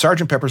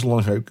Sgt. Pepper's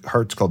Lonely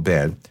Hearts Club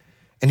Band,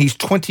 and he's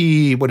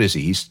 20, what is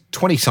he? He's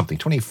 20-something,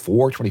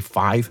 24,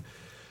 25.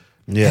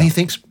 Yeah. And he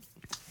thinks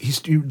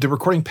they're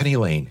recording Penny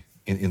Lane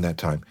in that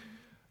time,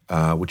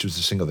 which was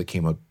the single that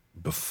came out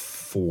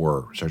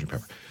before Sgt.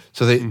 Pepper.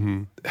 So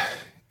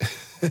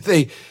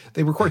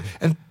they record,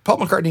 and Paul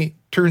McCartney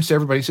turns to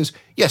everybody and says,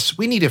 "Yes,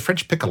 we need a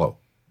French piccolo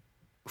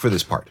for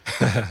this part."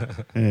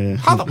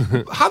 How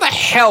the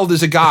hell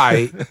does a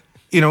guy,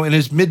 you know, in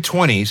his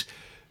mid-20s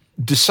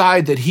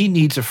decide that he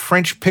needs a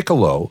French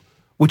piccolo,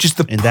 which is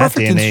the In that perfect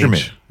day and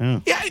instrument?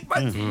 age. Yeah,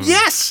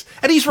 yes,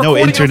 and he's No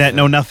recording internet,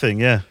 no nothing.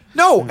 Yeah.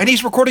 No, and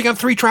he's recording on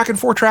 3-track and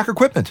 4-track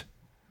equipment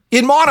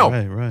in mono.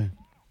 Right.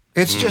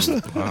 It's just,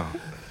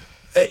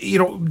 you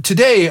know,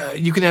 today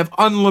you can have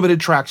unlimited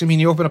tracks. I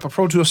mean, you open up a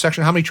Pro Tools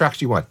section, how many tracks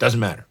do you want?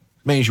 Doesn't matter.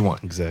 As many as you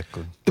want.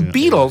 Exactly. The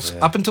Beatles,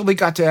 up until they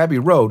got to Abbey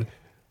Road,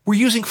 were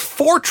using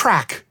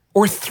 4-track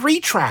or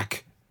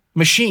 3-track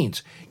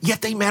machines,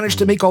 yet they managed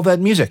to make all that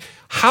music.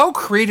 How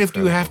creative do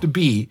you have to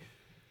be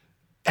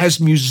as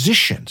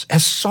musicians,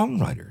 as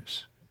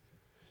songwriters,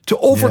 to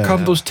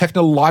overcome those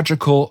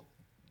technological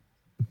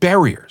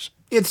barriers?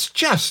 It's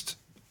just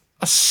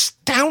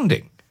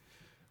astounding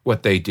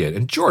what they did.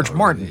 And George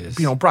Martin,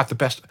 you know, brought the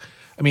best.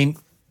 I mean,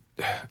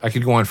 I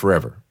could go on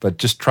forever, but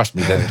just trust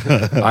me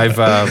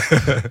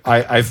that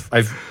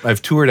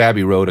I've toured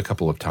Abbey Road a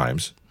couple of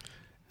times,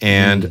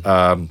 and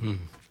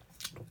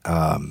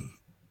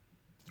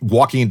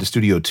walking into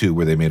Studio 2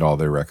 where they made all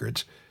their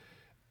records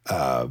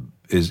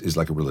is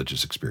like a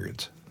religious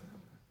experience.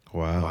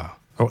 Wow.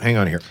 Oh, hang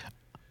on here.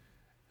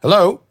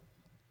 Hello.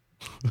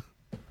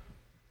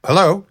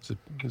 Hello.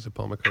 Is it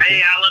Paul McCartney?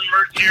 Hey, Alan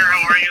Mertz here.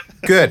 How are you?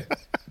 Good.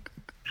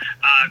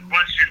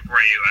 Question for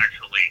you,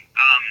 actually.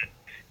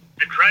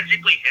 The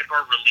Tragically Hip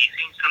are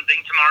releasing something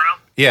tomorrow.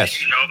 Yes.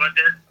 Did you know about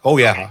this? Oh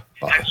yeah.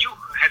 Have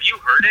you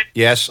heard it?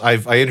 Yes, I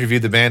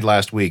interviewed the band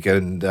last week,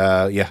 and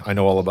yeah, I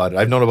know all about it.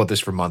 I've known about this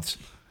for months.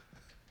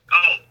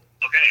 Oh,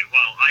 okay.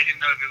 Well, I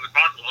didn't know if it was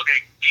possible.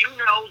 Okay. Do you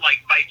know,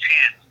 like, by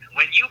chance,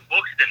 when you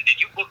booked them,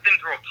 did you book them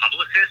through a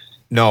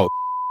publicist? No,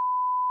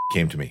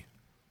 came to me.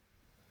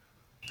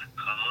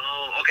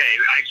 Oh, okay.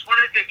 I just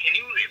wanted to.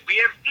 We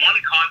have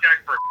one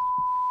contact for.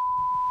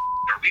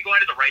 Are we going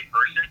to the right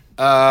person?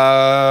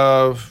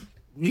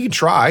 You can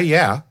try,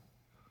 yeah.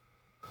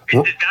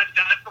 That's the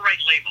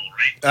right label,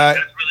 right? That's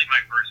really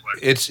my first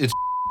question. It's.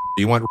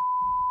 You want?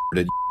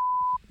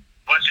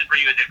 Question for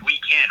you is, if we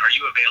can, are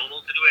you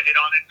available to do a hit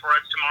on it for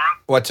us tomorrow?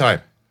 What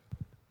time?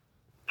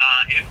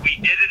 If we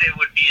did it, it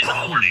would be in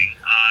the morning,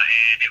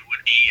 and it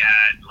would be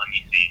at, let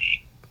me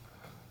see.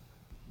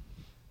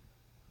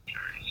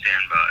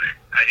 Stand by.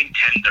 I think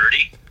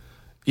 10:30.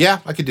 Yeah,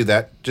 I could do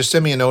that. Just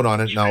send me a note on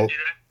it, and I'll. Do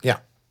that? Yeah.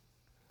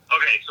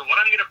 Okay, so what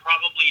I'm going to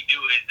probably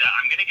do is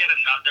I'm going to get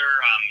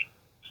another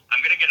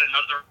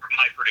of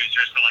my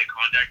producers to like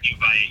contact you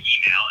via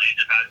email and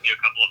just ask you a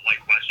couple of like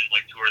questions,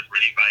 like 2 or 3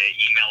 via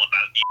email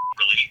about the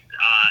release,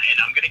 and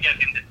I'm going to get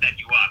him to set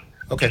you up.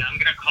 Okay. And I'm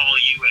going to call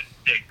you at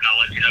 6, and I'll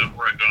let you know if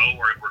we're a go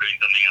or if we're doing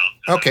something else.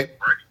 Does Okay. that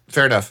work?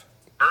 Fair enough.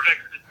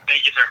 Perfect.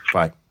 Thank you, sir.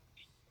 Bye.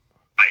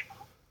 Bye.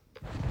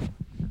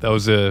 That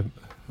was a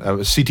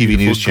CTV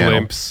News channel.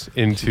 glimpse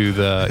into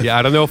the. Yeah,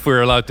 I don't know if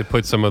we're allowed to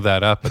put some of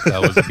that up, but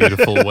that was a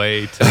beautiful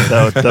way to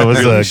That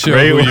was a show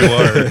great who one. you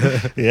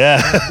are.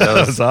 Yeah, that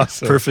was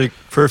awesome.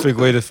 Perfect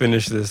way to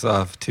finish this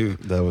off too.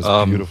 That was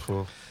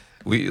beautiful.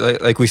 we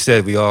like we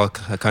said, we all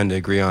kind of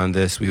agree on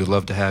this. We would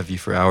love to have you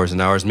for hours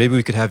and hours. Maybe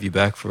we could have you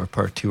back for a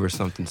part 2 or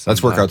something.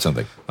 Let's work out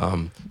something.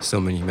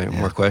 So many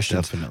more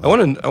questions.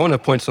 Definitely. I want to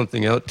point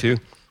something out too,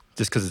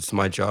 just because it's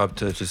my job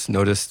to just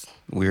notice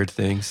weird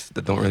things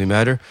that don't really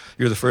matter.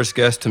 You're the first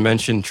guest to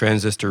mention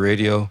transistor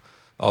radio.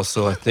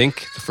 Also, I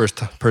think the first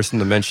person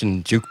to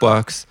mention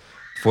jukebox,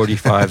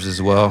 45s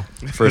as well.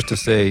 First to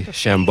say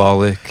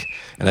shambolic.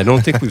 And I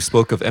don't think we've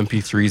spoke of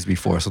MP3s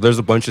before. So there's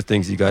a bunch of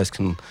things you guys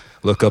can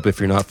look up if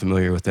you're not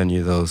familiar with any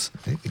of those.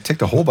 You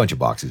ticked a whole bunch of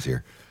boxes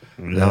here.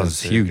 That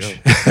was huge.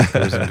 It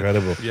was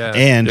incredible. Yeah.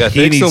 And Yeah,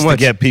 he thanks so needs to much.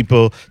 get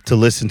people to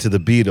listen to the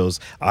Beatles.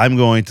 I'm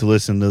going to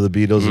listen to the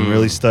Beatles and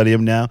really study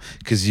them now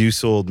because you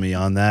sold me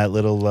on that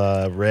little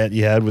rant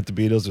you had with the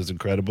Beatles. It was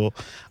incredible.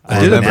 did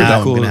And have pretty now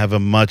I'm cool- going to have a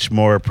much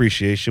more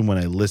appreciation when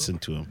I listen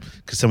to them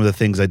because some of the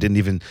things I didn't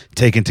even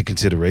take into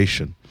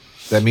consideration.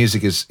 That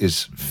music is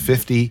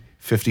 50,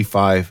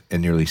 55,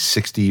 and nearly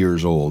 60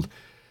 years old.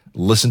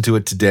 Listen to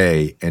it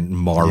today and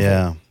marvel.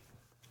 Yeah.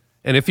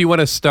 And if you want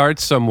to start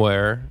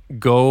somewhere,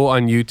 go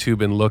on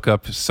YouTube and look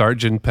up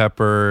Sgt.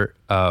 Pepper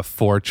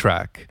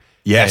 4-track.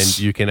 Yes.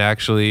 And you can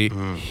actually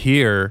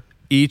hear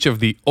each of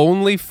the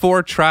only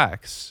 4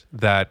 tracks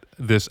that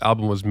this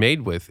album was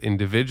made with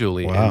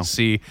individually Wow. and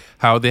see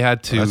how they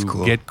had That's to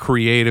cool. get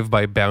creative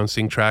by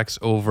bouncing tracks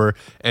over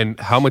and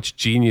how much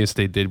genius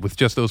they did with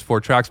just those 4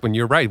 tracks. When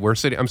you're right, I'm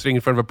sitting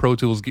in front of a Pro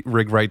Tools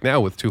rig right now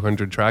with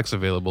 200 tracks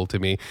available to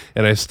me,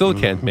 and I still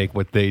can't make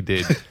what they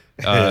did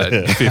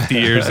 50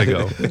 years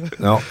ago.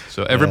 No.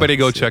 So everybody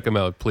go check them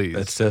out, please.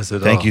 That says it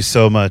all. Thank you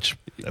so much.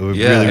 I would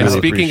Yeah, really, and And really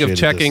speaking of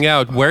appreciated checking this.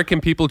 out, where can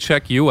people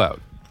check you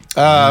out?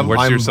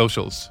 What's your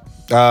socials?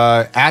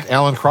 At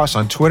Alan Cross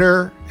on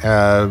Twitter,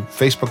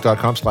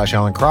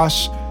 Facebook.com/Alan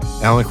Cross,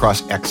 Alan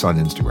Cross X on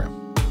Instagram.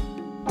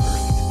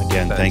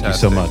 Again, thank you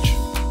so Fantastic.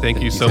 much.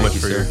 Thank you so much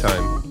you, for sir. your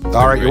time.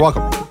 All right, you're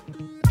welcome.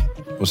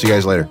 We'll see you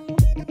guys later.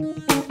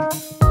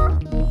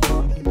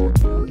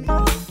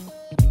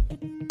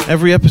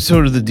 Every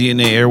episode of the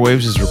DNA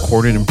Airwaves is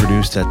recorded and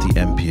produced at the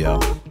MPL.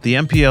 The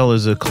MPL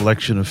is a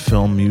collection of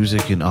film,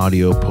 music, and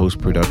audio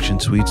post-production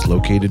suites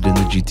located in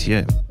the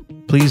GTA.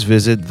 Please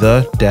visit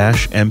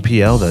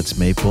the-MPL, that's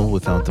Maple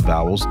without the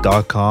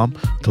vowels.com,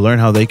 to learn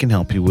how they can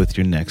help you with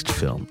your next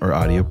film or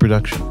audio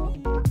production.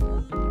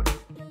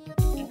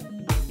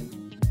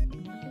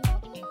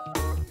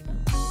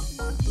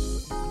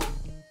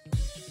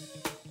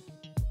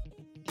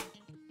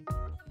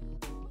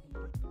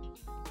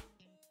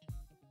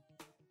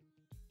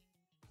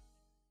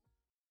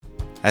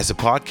 As a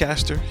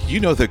podcaster, you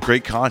know that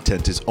great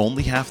content is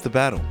only half the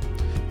battle.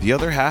 The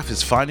other half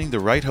is finding the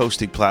right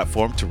hosting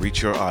platform to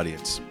reach your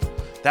audience.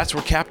 That's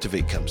where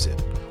Captivate comes in.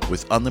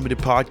 With unlimited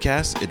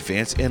podcasts,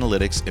 advanced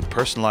analytics, and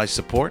personalized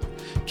support,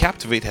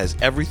 Captivate has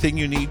everything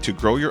you need to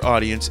grow your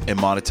audience and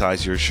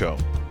monetize your show.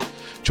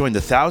 Join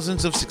the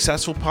thousands of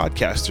successful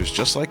podcasters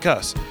just like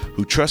us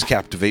who trust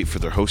Captivate for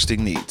their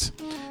hosting needs.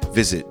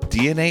 Visit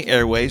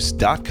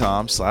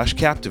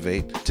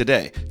DNAairwaves.com/Captivate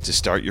today to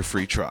start your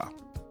free trial.